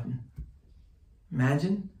a button.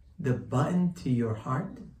 Imagine the button to your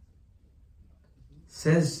heart.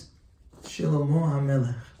 Says Shlomo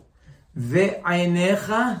HaMelech,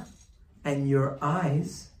 ve'aynecha, and your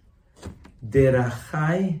eyes,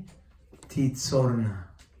 derachai titzorna.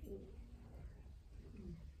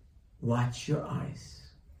 Watch your eyes.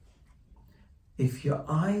 If your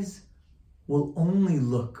eyes will only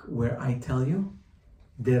look where I tell you,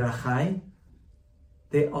 derachai,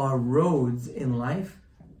 there are roads in life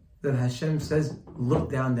that Hashem says,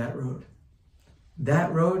 look down that road.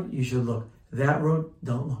 That road, you should look. That road,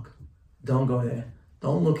 don't look. Don't go there.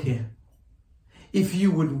 Don't look here. If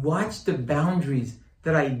you would watch the boundaries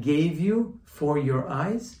that I gave you for your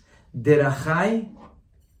eyes, derachai,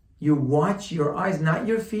 you watch your eyes, not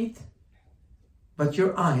your feet, but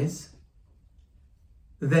your eyes,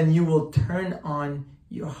 then you will turn on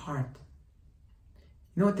your heart.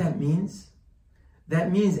 You know what that means?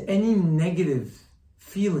 That means any negative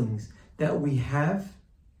feelings that we have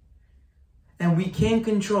and we can't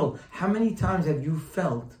control. How many times have you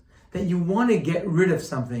felt that you want to get rid of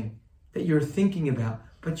something that you're thinking about,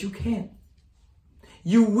 but you can't?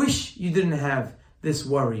 You wish you didn't have this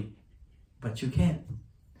worry, but you can't.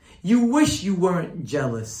 You wish you weren't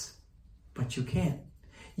jealous, but you can't.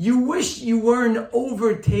 You wish you weren't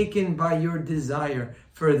overtaken by your desire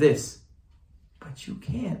for this, but you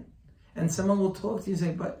can't. And someone will talk to you and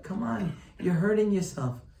say, but come on, you're hurting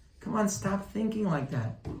yourself. Come on, stop thinking like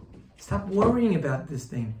that. Stop worrying about this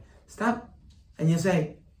thing. Stop. And you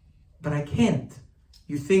say, but I can't.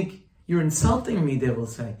 You think you're insulting me, they will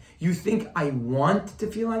say. You think I want to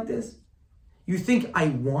feel like this? You think I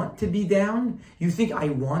want to be down? You think I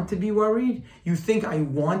want to be worried? You think I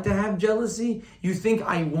want to have jealousy? You think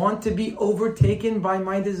I want to be overtaken by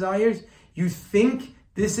my desires? You think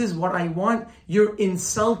this is what I want? You're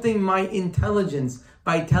insulting my intelligence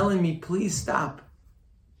by telling me, please stop.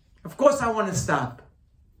 Of course I want to stop.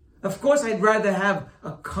 Of course I'd rather have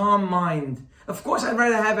a calm mind. Of course I'd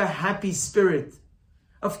rather have a happy spirit.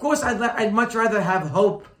 Of course I'd much rather have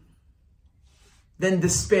hope than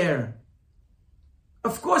despair.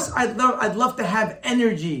 Of course I'd love to have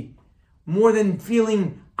energy more than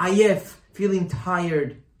feeling ayef, feeling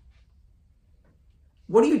tired.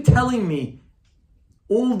 What are you telling me?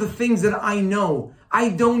 All the things that I know. I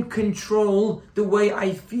don't control the way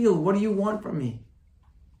I feel. What do you want from me?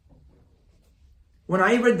 When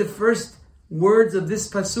I read the first words of this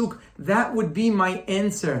pasuk, that would be my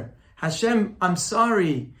answer. Hashem, I'm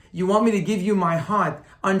sorry. You want me to give you my heart.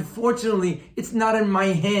 Unfortunately, it's not in my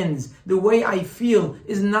hands. The way I feel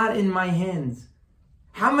is not in my hands.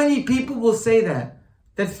 How many people will say that?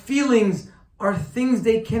 That feelings are things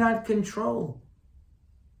they cannot control.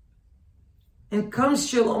 And comes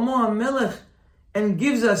Shlomo HaMelech and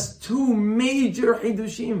gives us two major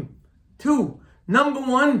hidushim. Two. Number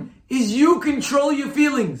one is you control your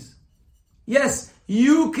feelings. Yes,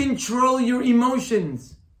 you control your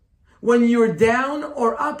emotions. When you're down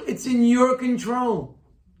or up, it's in your control.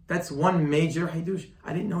 That's one major hidush.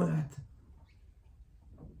 I didn't know that.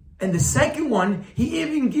 And the second one, he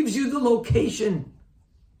even gives you the location.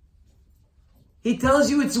 He tells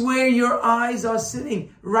you it's where your eyes are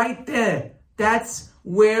sitting, right there. That's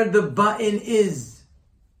where the button is.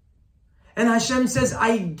 And Hashem says,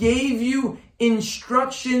 I gave you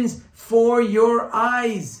instructions for your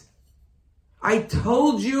eyes. I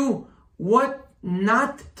told you what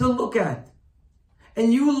not to look at.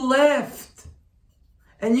 And you laughed.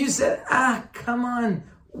 And you said, come on,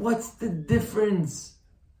 what's the difference?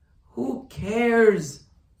 Who cares?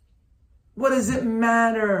 What does it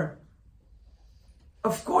matter?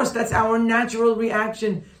 Of course, that's our natural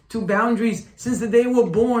reaction to boundaries since the day we're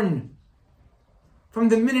born. From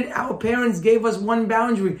the minute our parents gave us one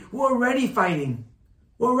boundary, we're already fighting.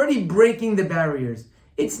 We're already breaking the barriers.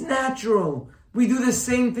 It's natural. We do the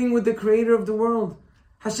same thing with the creator of the world.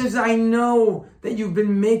 Hashem says, I know that you've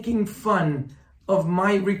been making fun of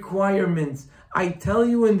my requirements. I tell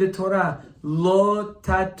you in the Torah, Lo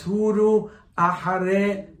taturu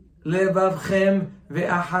ahare levavchem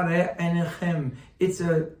ve'ahare enechem. It's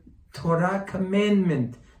a Torah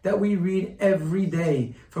commandment that we read every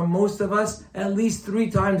day. For most of us, at least 3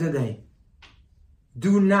 times a day.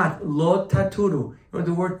 Do not, lo taturu. You know what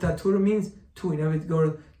the word taturu means? You never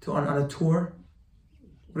go on a tour?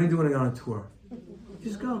 What do you do when you go on a tour?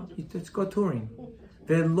 Just go. Just go touring.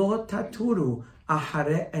 Ve'lo taturu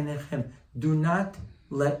ahare enechem. Do not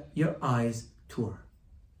let your eyes tour.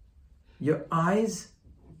 Your eyes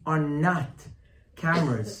are not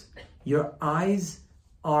cameras. Your eyes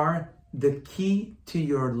are the key to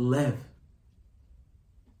your lev.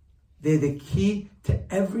 They're the key to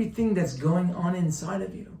everything that's going on inside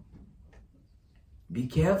of you. Be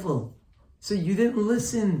careful. So you didn't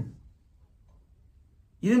listen.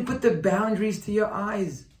 You didn't put the boundaries to your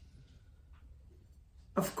eyes.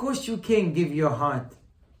 Of course you can't give your heart.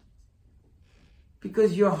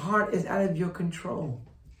 Because your heart is out of your control.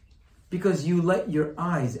 Because you let your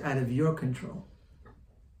eyes out of your control.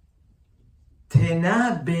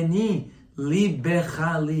 Tena beni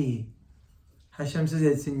libecha li. Hashem says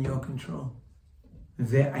it's in your control.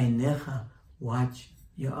 Ve'ainecha, watch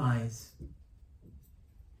your eyes.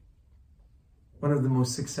 One of the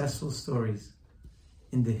most successful stories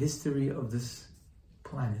in the history of this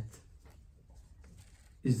planet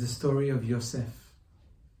is the story of Yosef.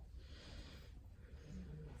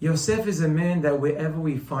 Yosef is a man that wherever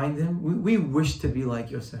we find him, we wish to be like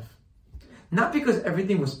Yosef. Not because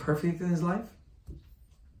everything was perfect in his life,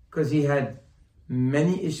 because he had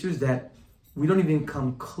many issues that we don't even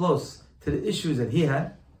come close to the issues that he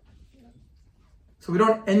had. So we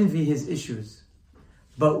don't envy his issues.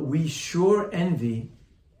 But we sure envy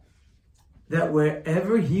that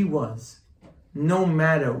wherever he was, no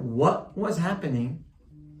matter what was happening,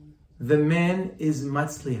 the man is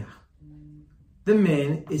matzliach. The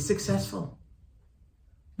man is successful.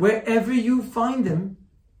 Wherever you find him,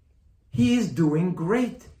 he is doing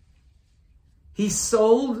great. He's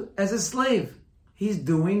sold as a slave. He's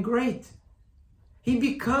doing great. He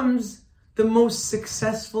becomes the most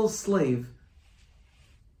successful slave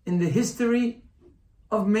in the history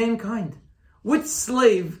of mankind. Which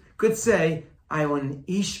slave could say, I am an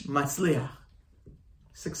ish matzliach,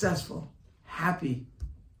 successful, happy?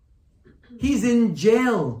 He's in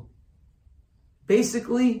jail.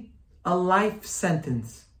 Basically, a life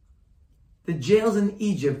sentence. The jails in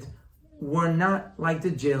Egypt were not like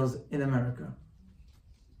the jails in America.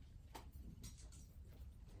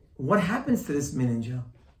 What happens to this man in jail?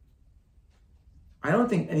 I don't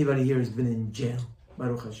think anybody here has been in jail,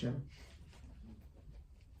 Baruch Hashem.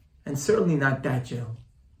 And certainly not that jail.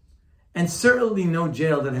 And certainly no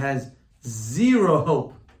jail that has zero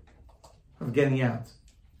hope of getting out.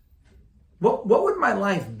 What would my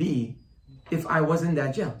life be if I was in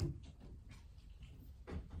that jail?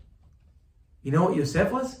 You know what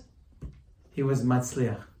Yosef was? He was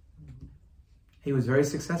matzliach. He was very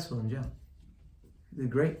successful in jail. He did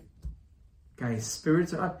great. Guy's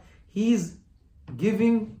spirits are up. He's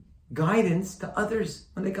giving guidance to others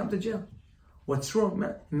when they come to jail. What's wrong?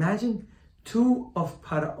 Imagine 2 of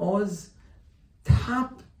Paro's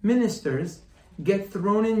top ministers get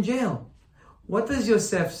thrown in jail. What does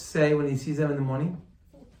Yosef say when he sees them in the morning?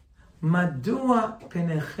 Madua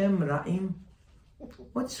penechem ra'im.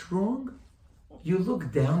 What's wrong? You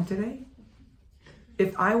look down today?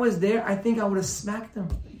 If I was there, I think I would have smacked him.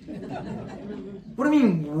 What do you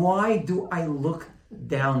mean, why do I look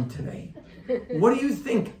down today? What do you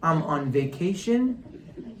think? I'm on vacation?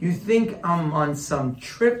 You think I'm on some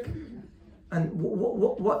trip? And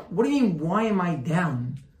what do you mean, why am I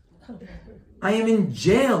down? I am in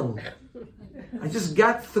jail. I just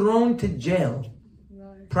got thrown to jail.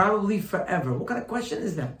 Probably forever. What kind of question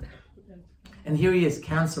is that? And here he is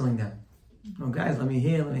counseling them. Oh, guys, let me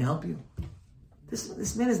help you.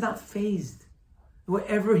 This man is not fazed.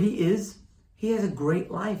 Wherever he is, he has a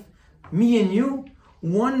great life. Me and you,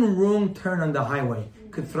 one wrong turn on the highway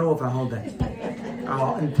could throw off our whole day.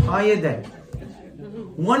 Our entire day.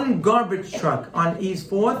 One garbage truck on East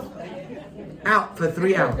 4th, out for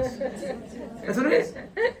 3 hours. That's what it is.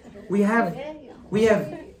 We have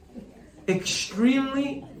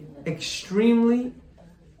extremely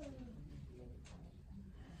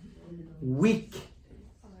weak.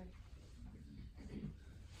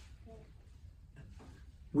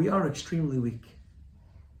 We are extremely weak.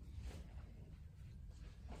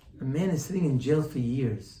 A man is sitting in jail for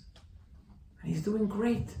years, and he's doing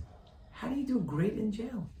great. How do you do great in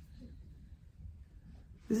jail?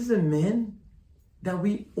 This is a man that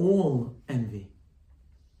we all envy.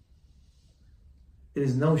 It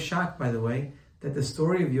is no shock, by the way, that the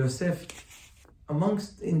story of Yosef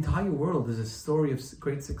amongst the entire world is a story of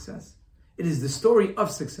great success. It is the story of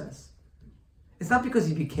success. It's not because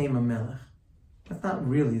he became a melech. That's not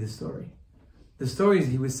really the story. The story is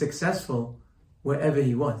he was successful wherever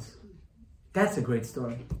he was. That's a great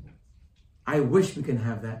story. I wish we can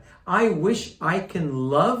have that. I wish I can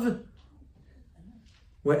love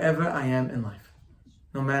wherever I am in life.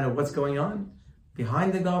 No matter what's going on,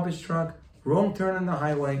 behind the garbage truck, wrong turn on the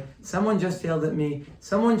highway, someone just yelled at me,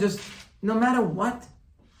 no matter what,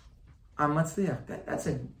 I'm matzliach. That's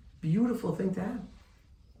a beautiful thing to have.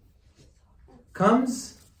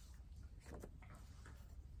 Comes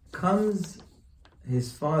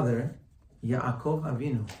his father, Yaakov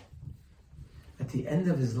Avinu, at the end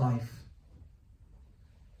of his life,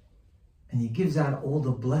 and he gives out all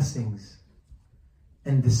the blessings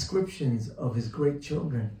and descriptions of his great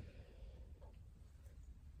children.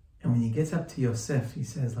 And when he gets up to Yosef, he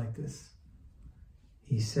says like this.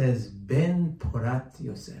 He says, Ben Porat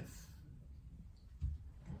Yosef.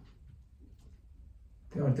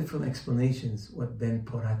 There are different explanations what Ben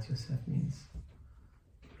Porat Yosef means.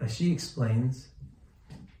 Rashi explains,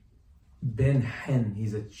 Ben Hen,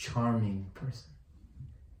 he's a charming person.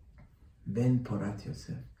 Ben Porat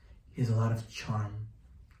Yosef, he has a lot of charm.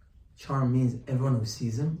 Charm means everyone who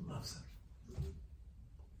sees him loves him.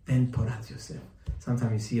 Ben Porat Yosef.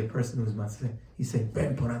 Sometimes you see a person who's matzeh, you say,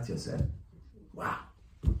 Ben Porat Yosef. Wow.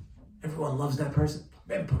 Everyone loves that person.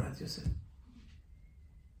 Ben Porat Yosef.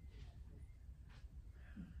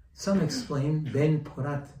 Some explain Ben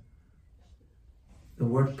Porat. The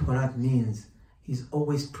word Porat means he's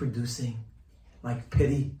always producing, like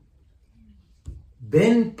pity.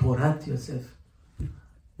 Ben Porat Yosef.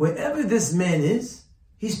 Wherever this man is,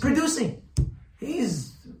 he's producing.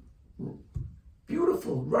 He's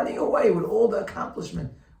beautiful, running away with all the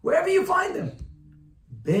accomplishment. Wherever you find him.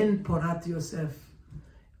 Ben Porat Yosef.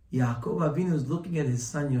 Yaakov Avinu is looking at his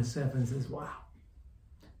son Yosef and says, wow,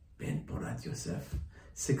 Ben Porat Yosef.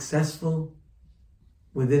 Successful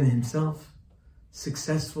within himself.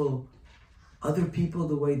 Successful other people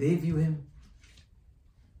the way they view him.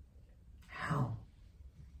 How?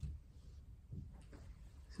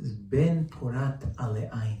 It says, Ben Porat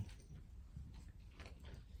Ale'ain.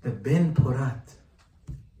 The Ben Porat,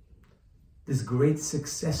 this great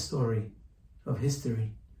success story of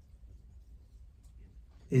history,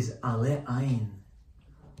 is Ale Ain.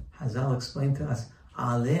 Hazal explained to us,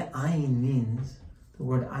 Ale Ain means, the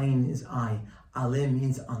word Ain is eye. Ale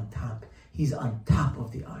means on top. He's on top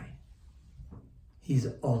of the eye. He's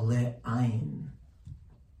Ole Ain.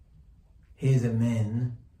 He is a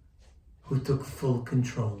man who took full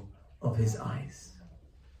control of his eyes.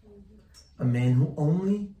 A man who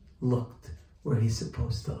only looked where he's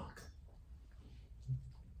supposed to look.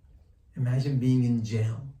 Imagine being in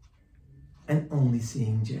jail and only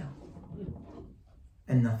seeing jail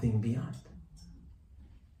and nothing beyond.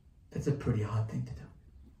 That's a pretty hard thing to do.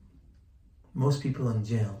 Most people in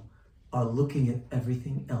jail are looking at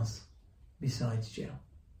everything else besides jail.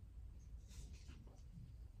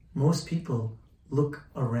 Most people look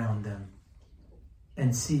around them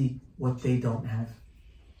and see what they don't have.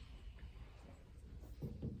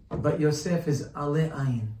 But Yosef is Ale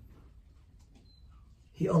Ain.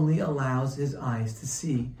 He only allows his eyes to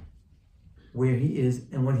see where he is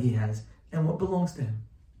and what he has and what belongs to him.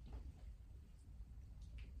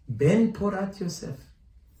 Ben Porat Yosef.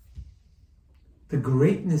 The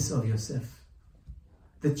greatness of Yosef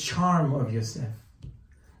the charm of Yosef,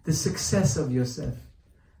 the success of Yosef,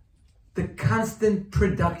 the constant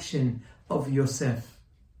production of Yosef.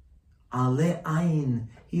 Ale Ayin,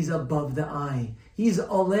 he's above the eye. He's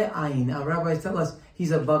Ole Ayin. Our rabbis tell us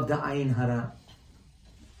he's above the Ayin Hara.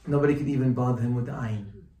 Nobody could even bother him with the Ayin.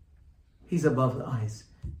 He's above the eyes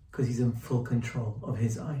because he's in full control of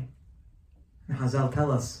his eye. And Hazal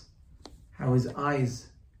tell us how his eyes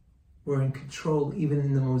were in control even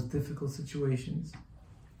in the most difficult situations.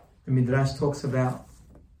 The Midrash talks about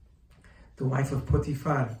the wife of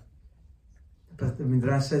Potiphar. But the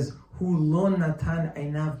Midrash says, Hu lo natan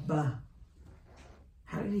einav ba.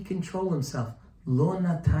 How did he control himself? Lo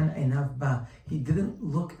natan einav ba. He didn't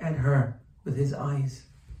look at her with his eyes.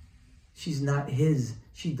 She's not his.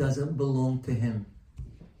 She doesn't belong to him.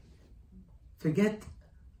 Forget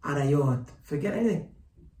arayot. Forget anything.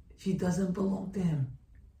 She doesn't belong to him.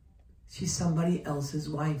 She's somebody else's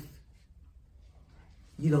wife.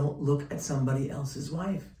 You don't look at somebody else's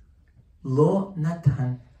wife. Lo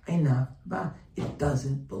natan einav ba. It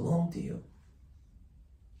doesn't belong to you.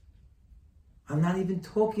 I'm not even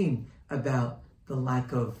talking about the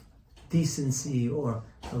lack of decency or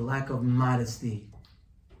the lack of modesty.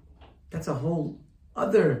 That's a whole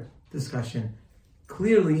other discussion.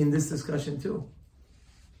 Clearly in this discussion too.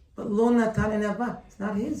 But lo natan einav ba, it's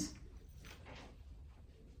not his.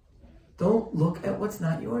 Don't look at what's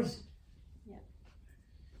not yours.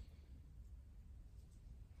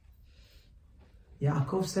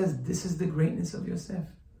 Yaakov says this is the greatness of Yosef.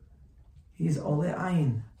 He is Ole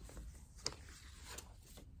Ayin.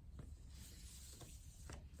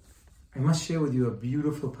 I must share with you a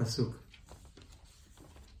beautiful pasuk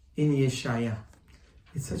in Yeshaya.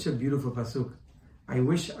 It's such a beautiful pasuk. I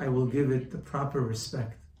wish I will give it the proper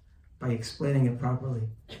respect by explaining it properly.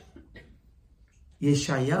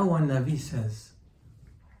 Yeshayahu Navi says,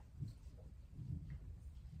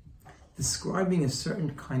 describing a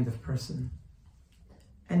certain kind of person,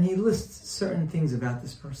 and he lists certain things about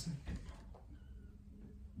this person.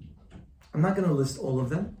 I'm not going to list all of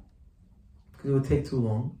them because it would take too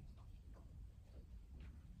long.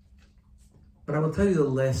 But I will tell you the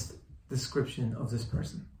last description of this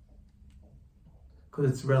person because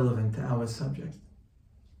it's relevant to our subject.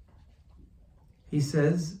 He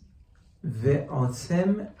says,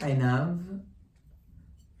 Ve'otzem einav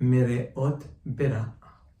mireot bera.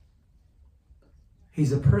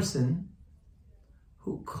 He's a person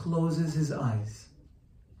who closes his eyes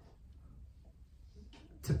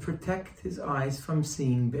to protect his eyes from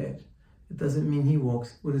seeing bad. It doesn't mean he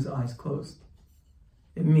walks with his eyes closed.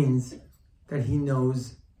 It means that he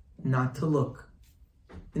knows not to look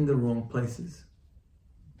in the wrong places.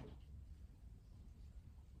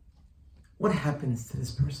 What happens to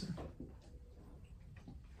this person?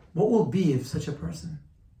 What will be if such a person?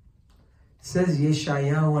 Says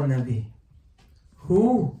Yeshayahu Navi,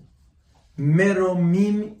 who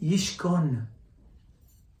meromim yishkon.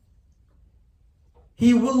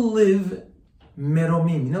 He will live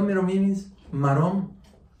meromim. You know what meromim means? Marom.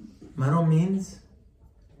 Marom means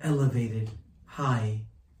elevated, high.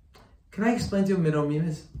 Can I explain to you what meromim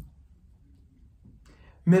is?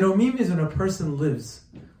 Meromim is when a person lives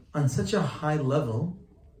on such a high level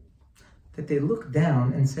that they look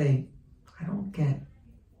down and say, I don't get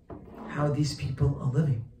how these people are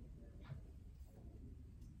living.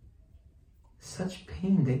 Such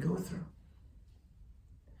pain they go through.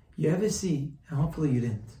 You ever see, and hopefully you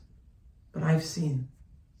didn't, but I've seen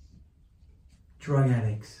drug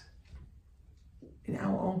addicts in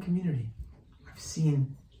our own community. I've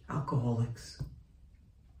seen alcoholics.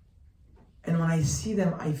 And when I see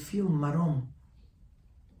them, I feel marom.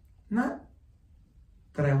 Not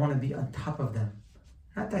that I want to be on top of them.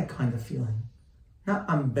 Not that kind of feeling. Not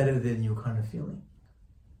I'm better than you kind of feeling.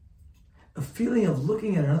 A feeling of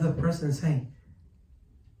looking at another person and saying,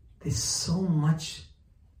 there's so much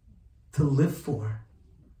to live for.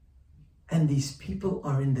 And these people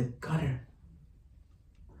are in the gutter.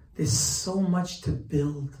 There's so much to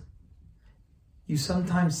build. You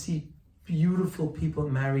sometimes see beautiful people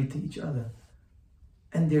married to each other.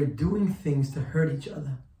 And they're doing things to hurt each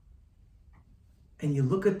other. And you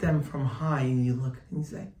look at them from high and you look and you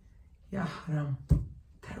say, Ya haram,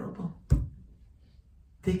 terrible.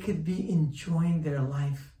 They could be enjoying their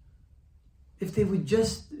life. If they would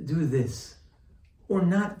just do this or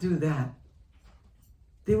not do that,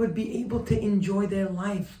 they would be able to enjoy their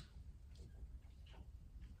life.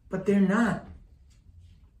 But they're not.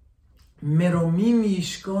 Meromim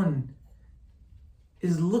yishkon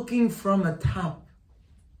is looking from a top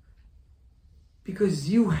because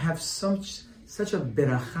you have such a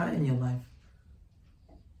beracha in your life.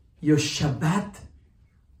 Your Shabbat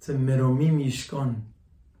to meromim yishkon.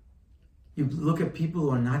 You look at people who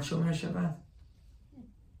are not Shomer Shabbat,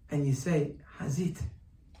 and you say, Hazit,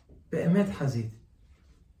 Be'emet Hazit.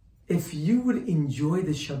 If you would enjoy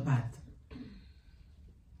the Shabbat,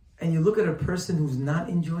 and you look at a person who's not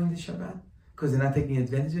enjoying the Shabbat, because they're not taking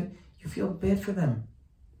advantage of it, you feel bad for them.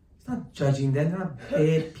 It's not judging them, they're not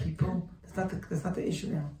bad people. That's not the issue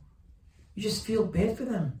now. You just feel bad for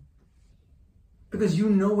them. Because you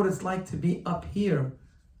know what it's like to be up here.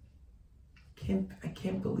 I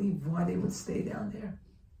can't believe why they would stay down there.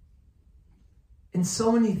 And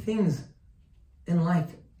so many things in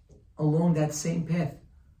life along that same path.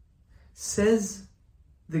 Says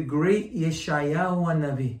the great Yeshayahu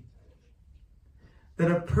Hanavi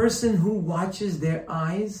that a person who watches their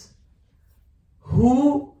eyes,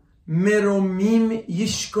 hu meromim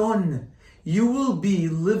yishkon, you will be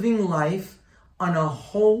living life on a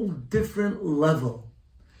whole different level.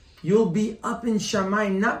 You'll be up in Shammai,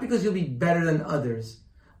 not because you'll be better than others.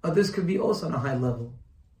 Others could be also on a high level.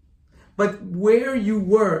 But where you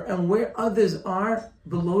were and where others are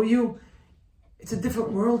below you, it's a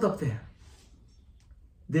different world up there.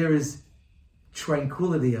 There is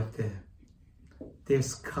tranquility up there.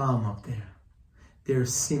 There's calm up there.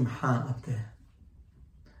 There's Simha up there.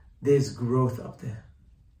 There's growth up there.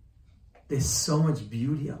 There's so much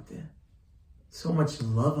beauty up there. So much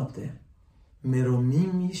love up there.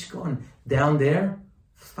 Meromim yishkon. Down there,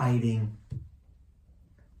 fighting,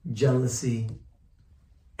 jealousy,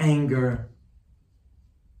 anger,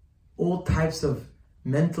 all types of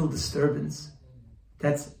mental disturbance.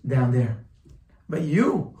 That's down there. But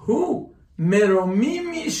you, who?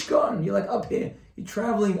 Meromim yishkon. You're like up here. You're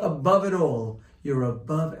traveling above it all. You're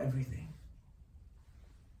above everything.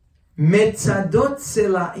 Metzadot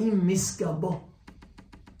selaim miskabo.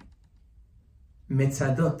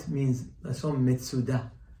 Metzadot means, metzuda,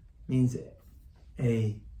 means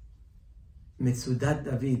a Metzudat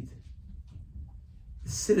David,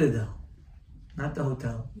 citadel, not the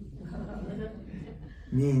hotel,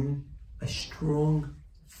 mean a strong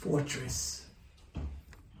fortress.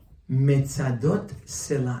 Metzadot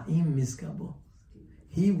selaim miskabo.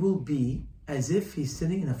 He will be as if he's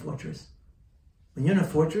sitting in a fortress. When you're in a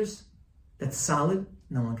fortress that's solid,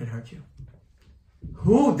 no one can hurt you.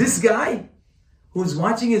 Who? This guy who's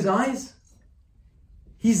watching his eyes?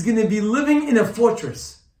 He's going to be living in a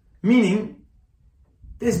fortress. Meaning,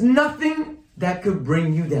 there's nothing that could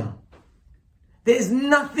bring you down. There's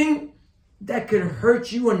nothing that could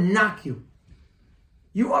hurt you or knock you.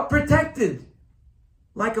 You are protected.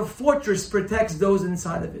 Like a fortress protects those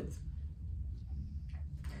inside of it.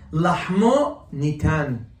 Lahmo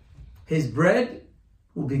nitan. His bread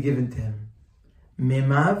will be given to him.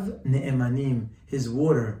 Memav ne'emanim. His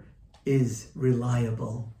water is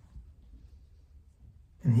reliable.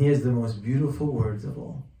 And here's the most beautiful words of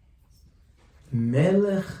all.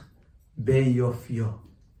 Melech beyofyo.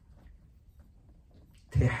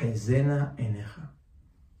 Tehezena enecha.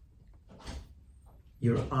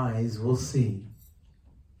 Your eyes will see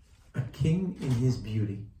a king in his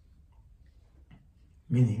beauty.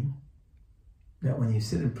 Meaning that when you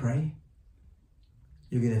sit and pray,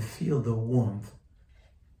 you're going to feel the warmth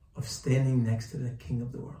of standing next to the King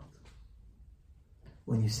of the world.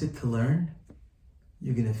 When you sit to learn,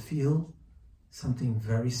 you're going to feel something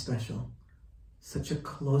very special. Such a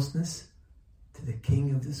closeness to the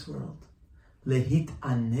King of this world. Lehit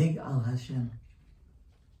aneg al Hashem.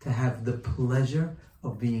 To have the pleasure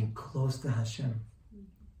of being close to Hashem.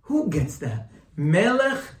 Who gets that?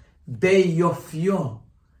 Melech beyofyo.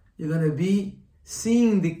 You're going to be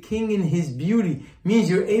seeing the King in his beauty. Means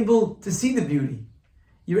you're able to see the beauty.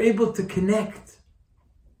 You're able to connect.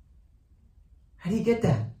 How do you get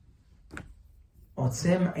that?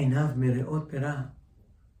 Otzem einav mereot pera.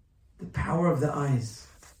 The power of the eyes.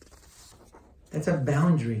 That's a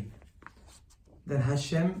boundary that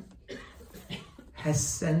Hashem has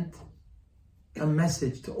sent a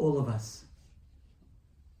message to all of us.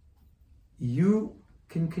 You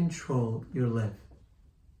can control your life.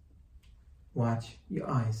 Watch your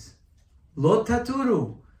eyes. Lo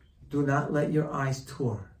taturu. Do not let your eyes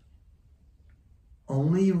tour.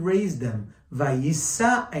 Only raise them.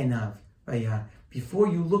 Vayisa einav vayar. Before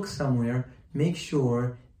you look somewhere, make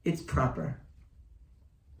sure it's proper.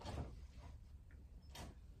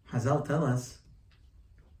 Hazal tell us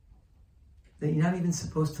that you're not even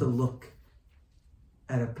supposed to look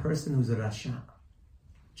at a person who's a rasha.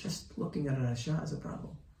 Just looking at a rasha is a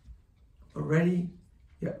problem. Already,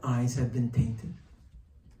 your eyes have been tainted.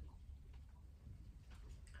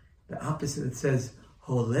 The opposite, it says,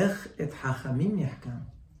 Holech et hachamim yahkam.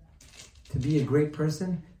 To be a great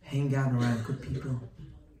person, hang out around good people.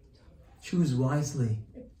 Choose wisely.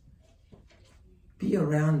 Be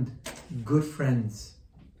around good friends.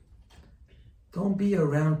 Don't be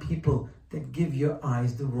around people that give your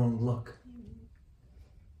eyes the wrong look.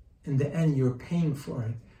 In the end, you're paying for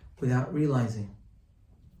it without realizing.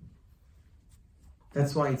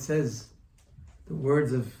 That's why it says, the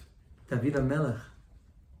words of David HaMelech,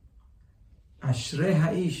 Ashrei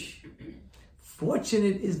Ha'ish,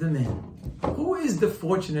 fortunate is the man. Who is the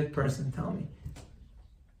fortunate person? Tell me.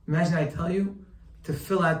 Imagine I tell you to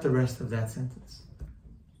fill out the rest of that sentence.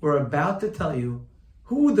 We're about to tell you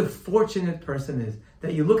who the fortunate person is.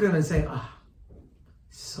 That you look at them and say,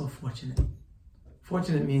 so fortunate.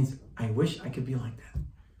 Fortunate means, I wish I could be like that.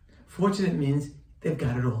 Fortunate means they've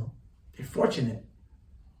got it all. They're fortunate.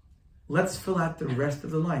 Let's fill out the rest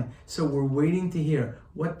of the line. So we're waiting to hear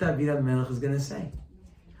what David HaMelech is going to say.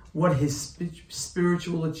 What his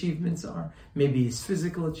spiritual achievements are. Maybe his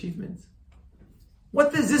physical achievements.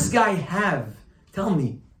 What does this guy have? Tell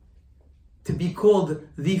me. To be called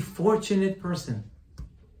the fortunate person.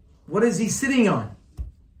 What is he sitting on?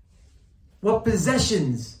 What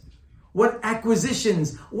possessions? What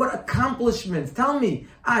acquisitions? What accomplishments? Tell me.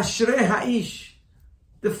 Ashrei Ha'ish.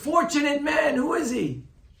 The fortunate man. Who is he?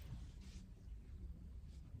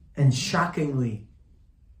 And shockingly,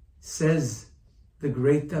 says the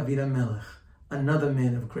great David HaMelech, another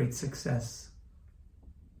man of great success,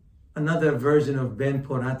 another version of Ben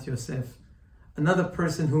Porat Yosef, another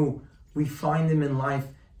person who we find him in life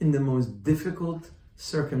in the most difficult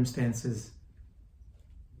circumstances.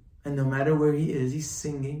 And no matter where he is, he's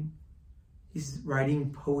singing, he's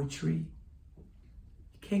writing poetry.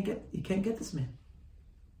 You can't get this man.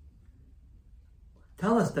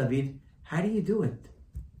 Tell us, David, how do you do it?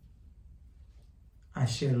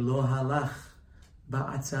 Asher lo halach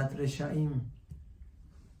ba'atzat reshaim.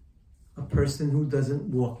 A person who doesn't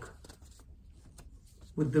walk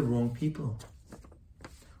with the wrong people.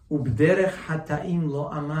 Ubderech hataim lo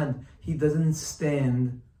amad. He doesn't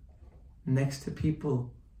stand next to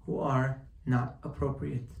people who are not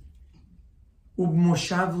appropriate.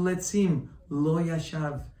 Ubmoshav letzim lo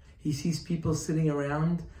yashav. He sees people sitting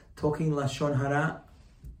around talking lashon hara,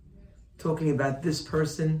 talking about this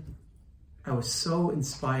person. I was so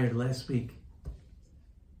inspired last week.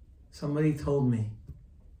 Somebody told me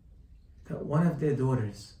that one of their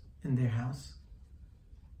daughters in their house,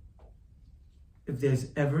 if there's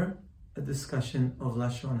ever a discussion of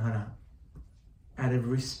lashon hara, out of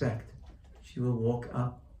respect, she will walk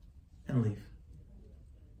up and leave.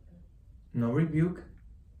 No rebuke,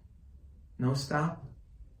 no stop.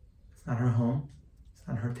 It's not her home. It's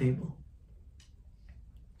not her table.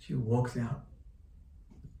 She walks out.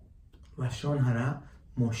 Lashon hara,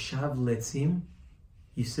 moshav letzim.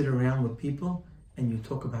 You sit around with people and you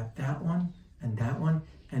talk about that one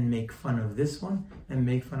and make fun of this one and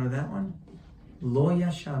make fun of that one. Lo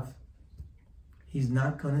yashav. He's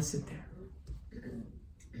not going to sit there.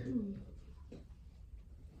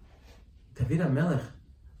 David HaMelech,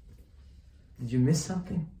 did you miss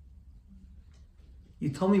something? You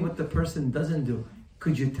told me what the person doesn't do.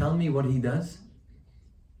 Could you tell me what he does?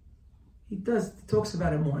 He talks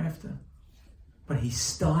about it more after. But he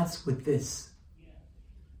starts with this.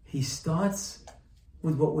 He starts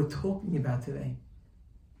with what we're talking about today.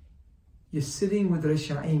 You're sitting with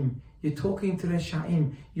Reshaim. You're talking to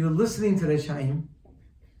Reshaim. You're listening to Reshaim.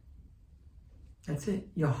 That's it.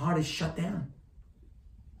 Your heart is shut down.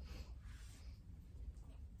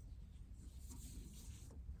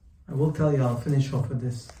 I will tell you, I'll finish off with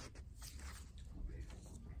this.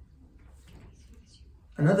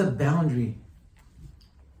 Another boundary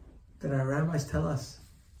that our rabbis tell us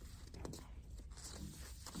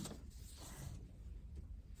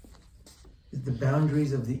is the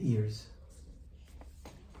boundaries of the ears.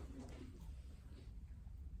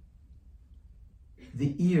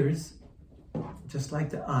 The ears, just like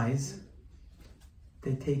the eyes,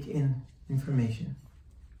 they take in information.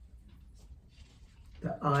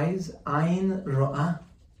 The eyes, ayin ro'ah,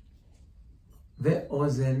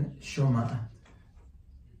 ve'ozen shoma'at,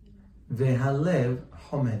 ve'halev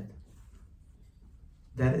homed.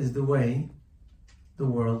 That is the way the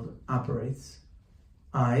world operates.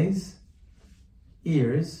 Eyes,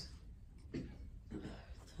 ears,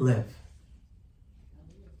 lev.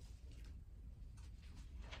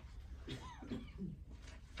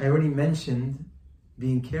 I already mentioned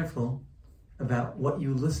being careful about what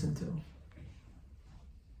you listen to.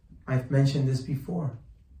 I've mentioned this before.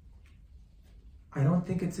 I don't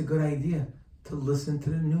think it's a good idea to listen to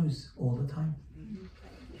the news all the time.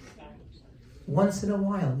 Once in a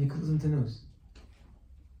while, you could listen to news.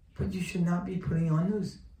 But you should not be putting on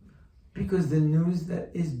news. Because the news that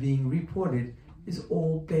is being reported is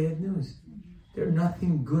all bad news. There's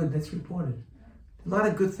nothing good that's reported. A lot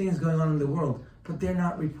of good things going on in the world, but they're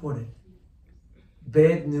not reported.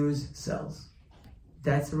 Bad news sells.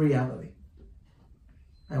 That's the reality.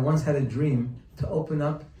 I once had a dream to open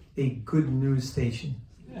up a good news station.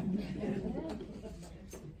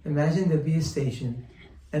 Imagine there'd be a station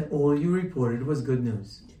and all you reported was good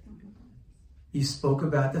news. You spoke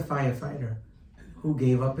about the firefighter who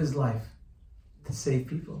gave up his life to save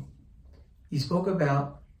people. You spoke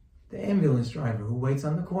about the ambulance driver who waits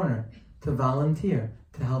on the corner to volunteer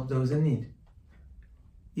to help those in need.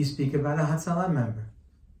 You speak about a Hatzalah member.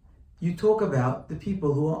 You talk about the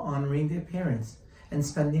people who are honoring their parents and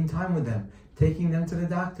spending time with them, taking them to the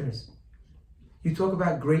doctors. You talk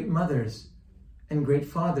about great mothers and great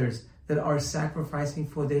fathers that are sacrificing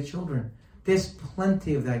for their children. There's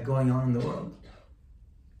plenty of that going on in the world.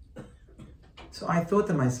 So I thought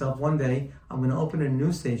to myself, one day I'm going to open a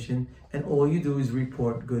news station and all you do is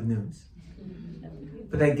report good news.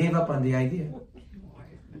 But I gave up on the idea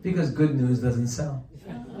because good news doesn't sell.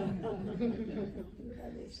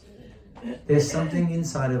 There's something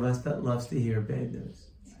inside of us that loves to hear bad news.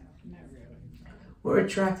 We're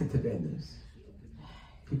attracted to bad news.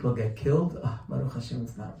 People get killed. Baruch Hashem,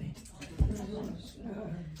 it's not me.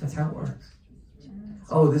 That's how it works.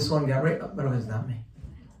 Oh, this one got raped. Baruch, it's not me.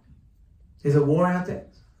 There's a war out there.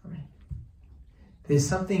 There's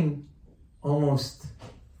something almost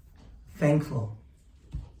thankful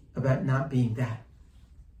about not being that.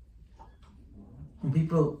 When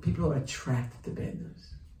people are attracted to bad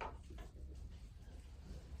news.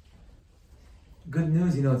 Good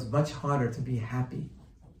news, it's much harder to be happy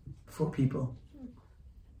for people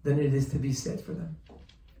than it is to be sad for them.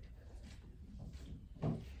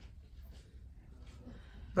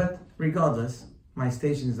 But regardless, my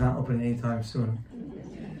station is not opening anytime soon.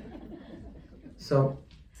 So,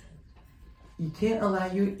 you can't allow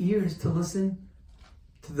your ears to listen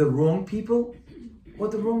to the wrong people or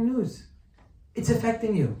the wrong news. It's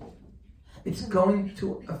affecting you. It's going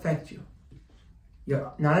to affect you.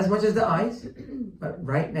 You're not as much as the eyes, but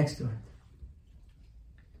right next to it.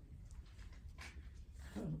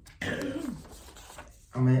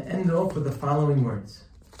 I'm going to end off with the following words.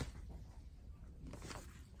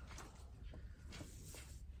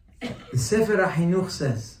 The Sefer HaChinuch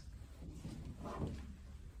says,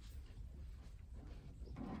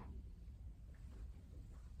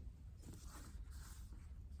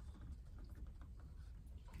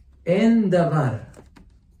 En davar,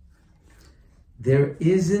 there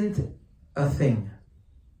isn't a thing,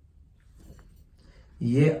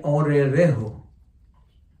 ye'orerehu,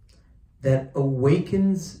 that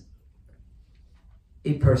awakens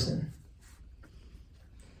a person,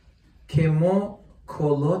 kemo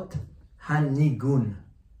kolot hanigun,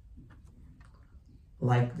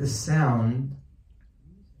 like the sound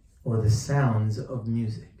or the sounds of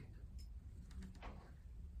music.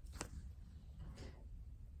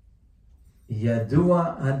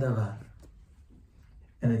 Yadua adavar,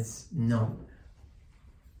 and it's known.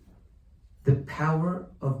 The power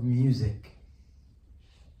of music.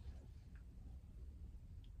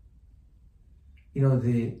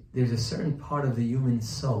 There's a certain part of the human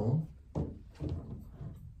soul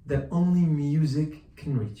that only music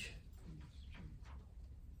can reach.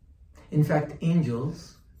 In fact,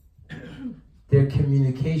 angels, their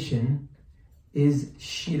communication is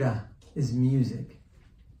shira, is music.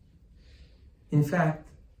 In fact,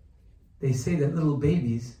 they say that little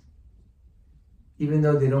babies, even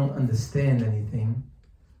though they don't understand anything,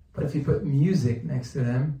 but if you put music next to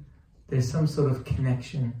them, there's some sort of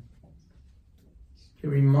connection. It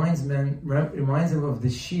reminds them of the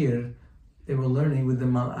shir they were learning with the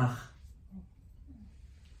malach.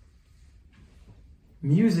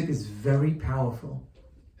 Music is very powerful.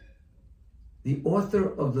 The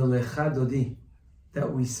author of the Lecha Dodi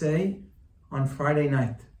that we say on Friday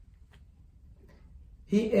night,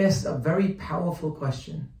 he asked a very powerful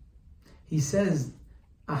question. He says,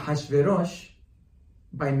 Ahashverosh,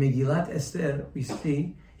 by Megillat Esther, we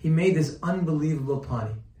see, he made this unbelievable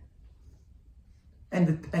party. And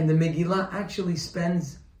the Megillah actually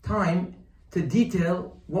spends time to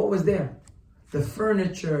detail what was there. The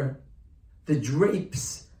furniture, the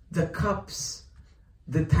drapes, the cups,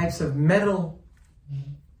 the types of metal.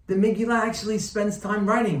 The Megillah actually spends time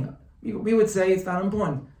writing. We would say it's not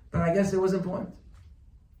important, but I guess it was important.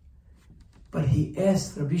 But he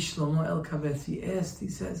asked, Rabbi Shlomo El-Kavetz, he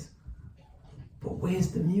says, but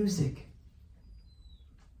where's the music?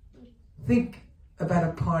 Think about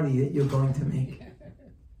a party that you're going to make.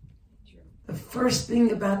 The first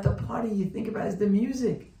thing about the party you think about is the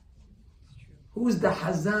music. Who's the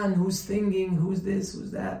hazan? Who's singing? Who's this?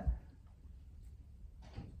 Who's that?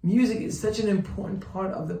 Music is such an important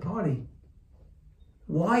part of the party.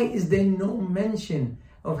 Why is there no mention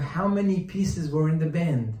of how many pieces were in the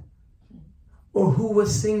band? Or who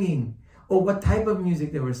was singing? Or what type of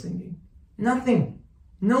music they were singing? Nothing.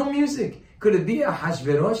 No music. Could it be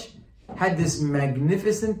Ahashverosh had this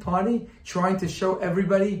magnificent party trying to show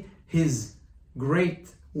everybody his great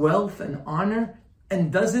wealth and honor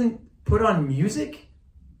and doesn't put on music?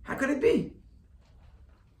 How could it be?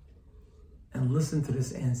 And listen to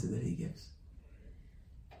this answer that he gives.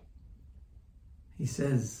 He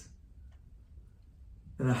says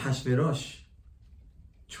that Ahashverosh,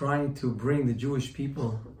 trying to bring the Jewish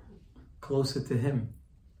people closer to him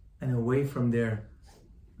and away from their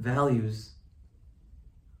values,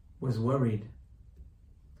 was worried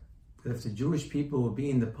that if the Jewish people would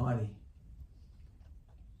be in the party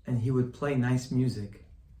and he would play nice music,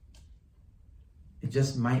 it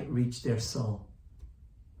just might reach their soul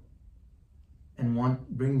and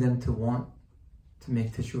bring them to want to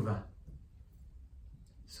make teshuvah.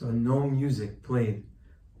 So no music played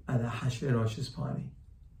at Ahashverosh's party.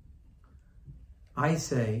 I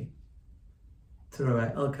say to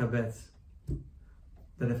Rabbi El-Kabetz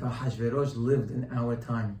that if Ahashverosh lived in our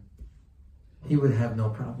time, he would have no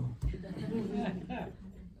problem.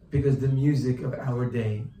 Because the music of our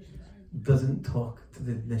day doesn't talk to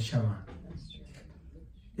the neshama.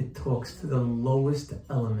 It talks to the lowest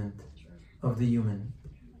element of the human.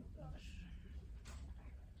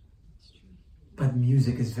 But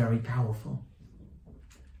music is very powerful.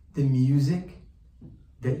 The music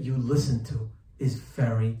that you listen to is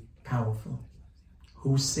very powerful.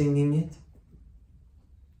 Who's singing it?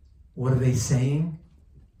 What are they saying?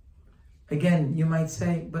 Again, you might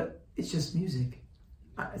say, but it's just music.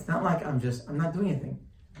 It's not like I'm not doing anything.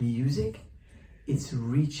 Music, it's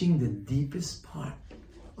reaching the deepest part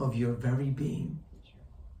of your very being.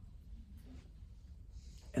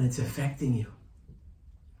 And it's affecting you.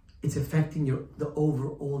 It's affecting the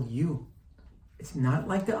overall you. It's not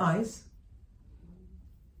like the eyes.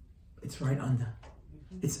 It's right under.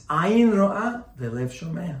 It's ayin ro'ah velev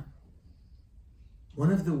shomea.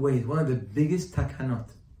 One of the biggest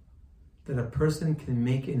takanot that a person can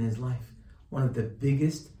make in his life, one of the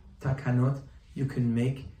biggest takanot you can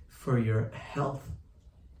make for your health,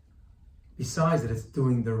 besides that it's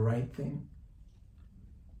doing the right thing,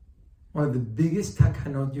 one of the biggest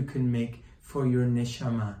takanot you can make for your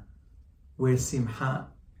neshama, where simha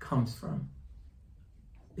comes from,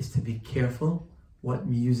 is to be careful what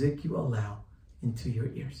music you allow into your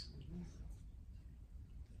ears.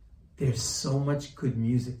 There's so much good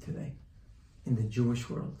music today in the Jewish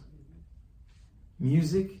world.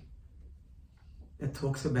 Music that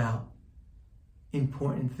talks about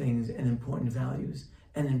important things and important values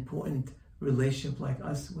and important relationship like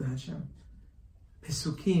us with Hashem.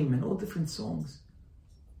 Pesukim and all different songs.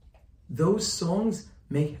 Those songs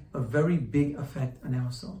make a very big effect on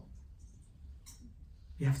our soul.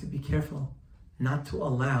 We have to be careful not to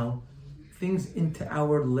allow things into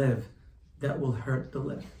our liv that will hurt the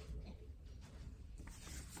liv.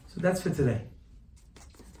 So that's for today.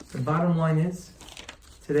 The bottom line is,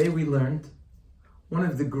 today we learned one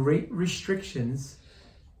of the great restrictions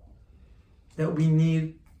that we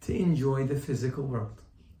need to enjoy the physical world.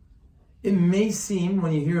 It may seem,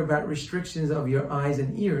 when you hear about restrictions of your eyes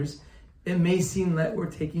and ears, it may seem that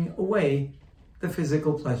we're taking away the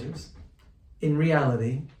physical pleasures. In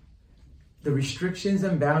reality, the restrictions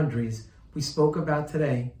and boundaries we spoke about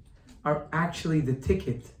today are actually the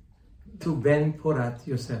ticket to Ben Porat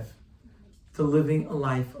Yosef, to living a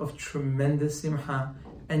life of tremendous simha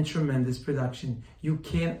and tremendous production. You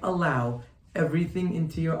can't allow everything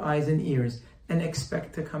into your eyes and ears and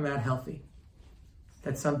expect to come out healthy.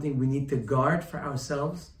 That's something we need to guard for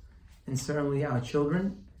ourselves and certainly our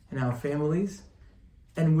children and our families.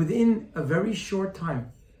 And within a very short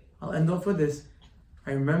time, I'll end off with this.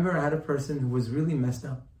 I remember I had a person who was really messed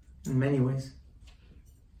up in many ways,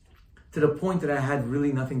 to the point that I had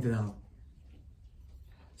really nothing to tell.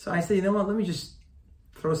 So I said, you know what, let me just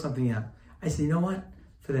throw something out. I said, you know what,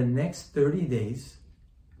 for the next 30 days,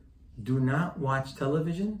 do not watch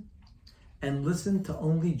television and listen to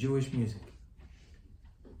only Jewish music.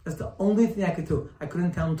 That's the only thing I could do. I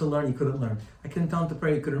couldn't tell him to learn, he couldn't learn. I couldn't tell him to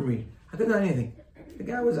pray, he couldn't read. I couldn't do anything.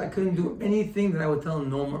 I couldn't do anything that I would tell a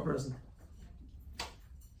normal person.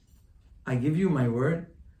 I give you my word,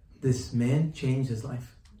 this man changed his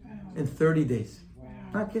life in 30 days. Wow.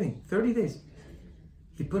 Not kidding, 30 days.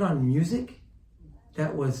 He put on music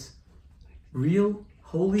that was real,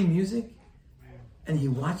 holy music, and he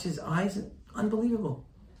watched his eyes. Unbelievable.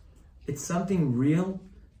 It's something real.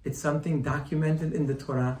 It's something documented in the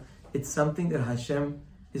Torah. It's something that Hashem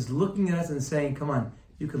is looking at us and saying, come on,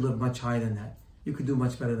 you could live much higher than that. You could do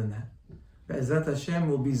much better than that. Be'ezrat Hashem,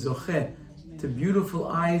 will be zocheh to beautiful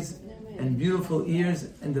eyes and beautiful ears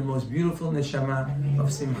and the most beautiful neshama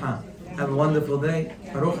of Simha. Have a wonderful day.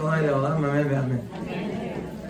 Baruch Adonai Le'olam. Amen ve'amen.